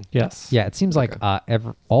drawing. Yes. Yeah, it seems like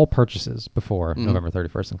all purchases before Mhm. November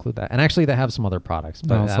 31st include that. And actually, they have some other products, but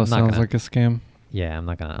That also I'm not sounds gonna. like a scam. Yeah, I'm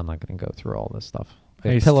not gonna go through all this stuff. I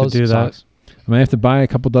used to do that. socks. I might have to buy a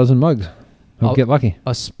couple dozen mugs. I'll Oh. get lucky.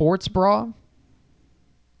 A sports bra.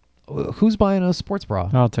 Who's buying a sports bra?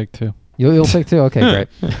 I'll take two. You'll take two. Okay,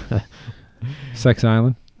 great. Sex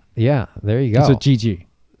Island. Yeah, there you It's a go. GG.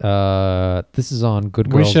 This is on Good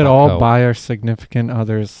We Girls. should all buy our significant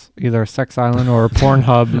others either a Sex Island or a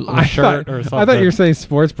Pornhub shirt or something. I thought you were saying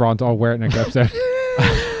sports bra, and I'll wear it next episode.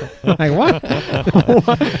 Like what?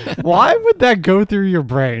 Why would that go through your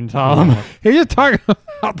brain, Tom? You're just talking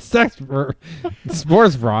about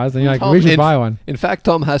sports bras, and you're like, Tom, we should buy one. In fact,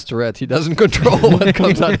 Tom has Tourette. He doesn't control what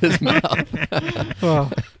comes out of his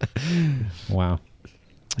mouth. Wow.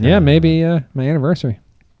 Yeah, maybe my anniversary.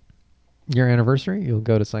 Your anniversary, you'll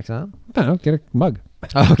go to Sex Island. I don't know, get a mug,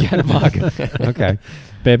 Oh, get a mug. Okay.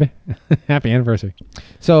 baby. Happy anniversary.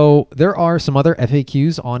 So there are some other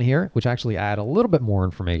FAQs on here, which actually add a little bit more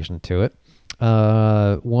information to it.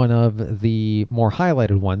 One of the more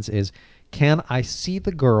highlighted ones is, can I see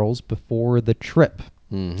the girls before the trip?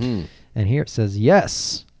 Mm-hmm. And here it says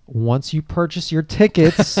yes, once you purchase your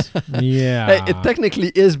tickets, Yeah. Hey, it technically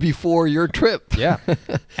is before your trip. yeah,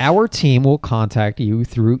 our team will contact you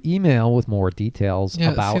through email with more details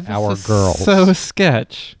Yeah, about see, this our is girls. So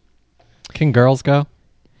sketch. Can girls go?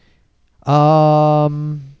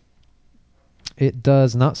 It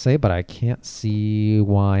does not say, but I can't see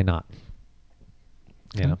why not.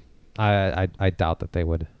 You know, I doubt that they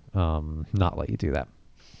would not let you do that.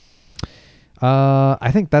 I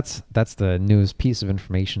think that's the news piece of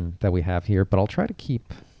information that we have here, but I'll try to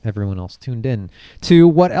keep everyone else tuned in to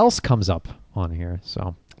what else comes up on here.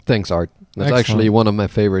 So Thanks, Art. That's Excellent. actually one of my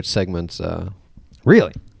favorite segments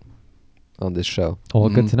really, on this show. well,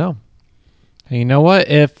 good to know. And you know what?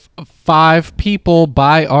 If 5 people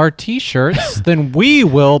buy our T-shirts, then we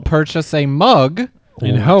will purchase a mug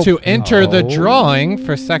And hope. to enter the Oh. drawing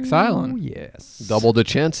for Sex Oh Island. yes, Double the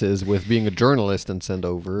chances with being a journalist and send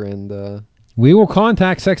over. And We will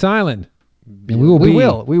contact Sex Island. And we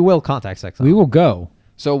will we will contact Sex. We will go.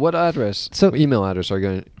 so, what address? So- email address are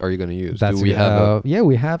you going to use? That's Do we have a? yeah,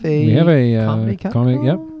 we have a We have a comedy comedy-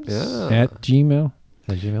 yep. catacombs? Yeah. At Gmail.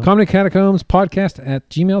 At Gmail. Comedy Catacombs podcast at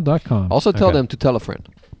gmail.com. Also, tell Okay. them to tell a friend.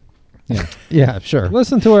 Yeah, sure.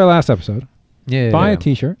 Listen to our last episode. Yeah, Buy yeah. a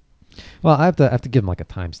T-shirt. Well, I have to give them like a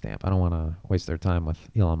timestamp. I don't want to waste their time with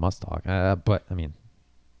Elon Musk talk. But I mean,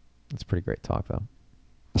 it's pretty great talk though.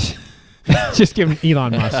 Just give him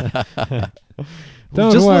Elon Musk.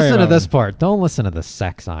 Don't Just worry listen to about this it. part. Don't listen to the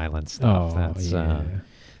Sex Island stuff. Oh, That's yeah.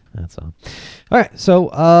 that's all. All right, so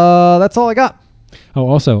that's all I got. Oh,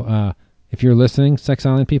 also, if you're listening, Sex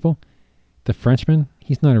Island people, the Frenchman,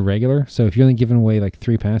 he's not a regular. So if you're only giving away like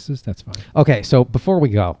 3 passes, that's fine. Okay, so before we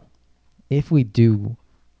go, if we do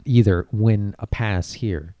either win a pass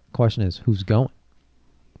here, question is who's going?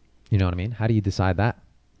 You know what I mean? How do you decide that?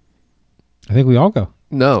 I think we all go.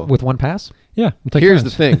 No. With one pass? Yeah. We'll take Here's the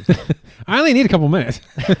turns. thing. I only need a couple minutes.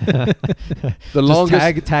 The Just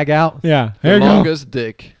longest, tag out. Yeah. the There you go. longest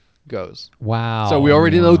dick goes. Wow. So we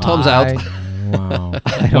already know Tom's out. Wow.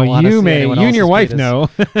 I don't Well, wanna you see may. anyone You and your else's wife penis. know.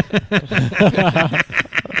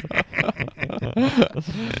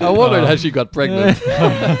 I wondered how she got pregnant.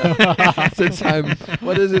 Since I'm,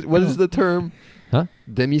 what is it? What is the term? Huh?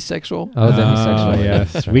 Demisexual? Oh, demisexual.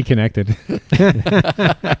 Yes. That's right. We connected.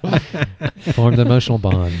 Formed emotional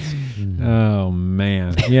bonds. Oh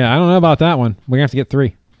man. Yeah. I don't know about that one. We're gonna have to get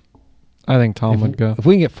 3. I think Tom would go. If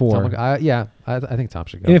we can get 4, Yeah, I think Tom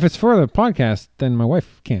should go. and if it's for the podcast, then my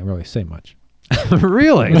wife can't really say much.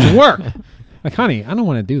 really? It's work. Like, honey, I don't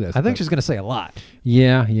want to do this. I think but- she's going to say a lot.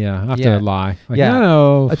 Yeah. I have Yeah. to lie. Like, Yeah.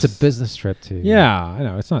 No. It's a business trip, too. Yeah. I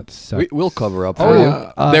know. It's not. We'll cover up. Oh, for you.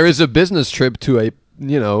 yeah. There is a business trip to a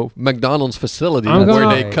McDonald's facility I'm where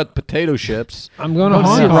gonna- they cut potato chips. I'm going to Go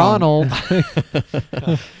Hong see Kong.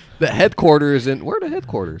 Ronald. The headquarters in where are the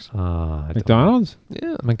headquarters? I don't know. McDonald's,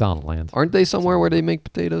 Yeah, McDonald land. aren't they somewhere where they make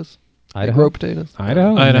potatoes? They Idaho? grow potatoes.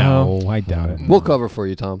 Idaho. Idaho. No, I doubt it. We'll cover for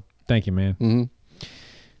you, Tom. Thank you, man. Hmm.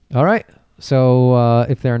 All right. So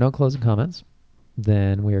if there are no closing comments,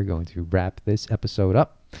 then we are going to wrap this episode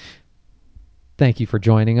up. Thank you for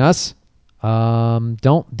joining us.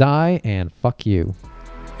 Don't die and fuck you.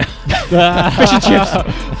 Fish and chips.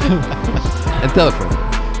 And tell a friend.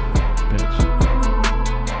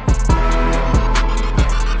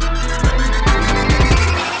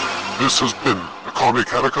 This has been a Comedy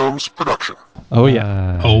Catacombs production. Oh,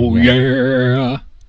 yeah. Yeah. Yeah.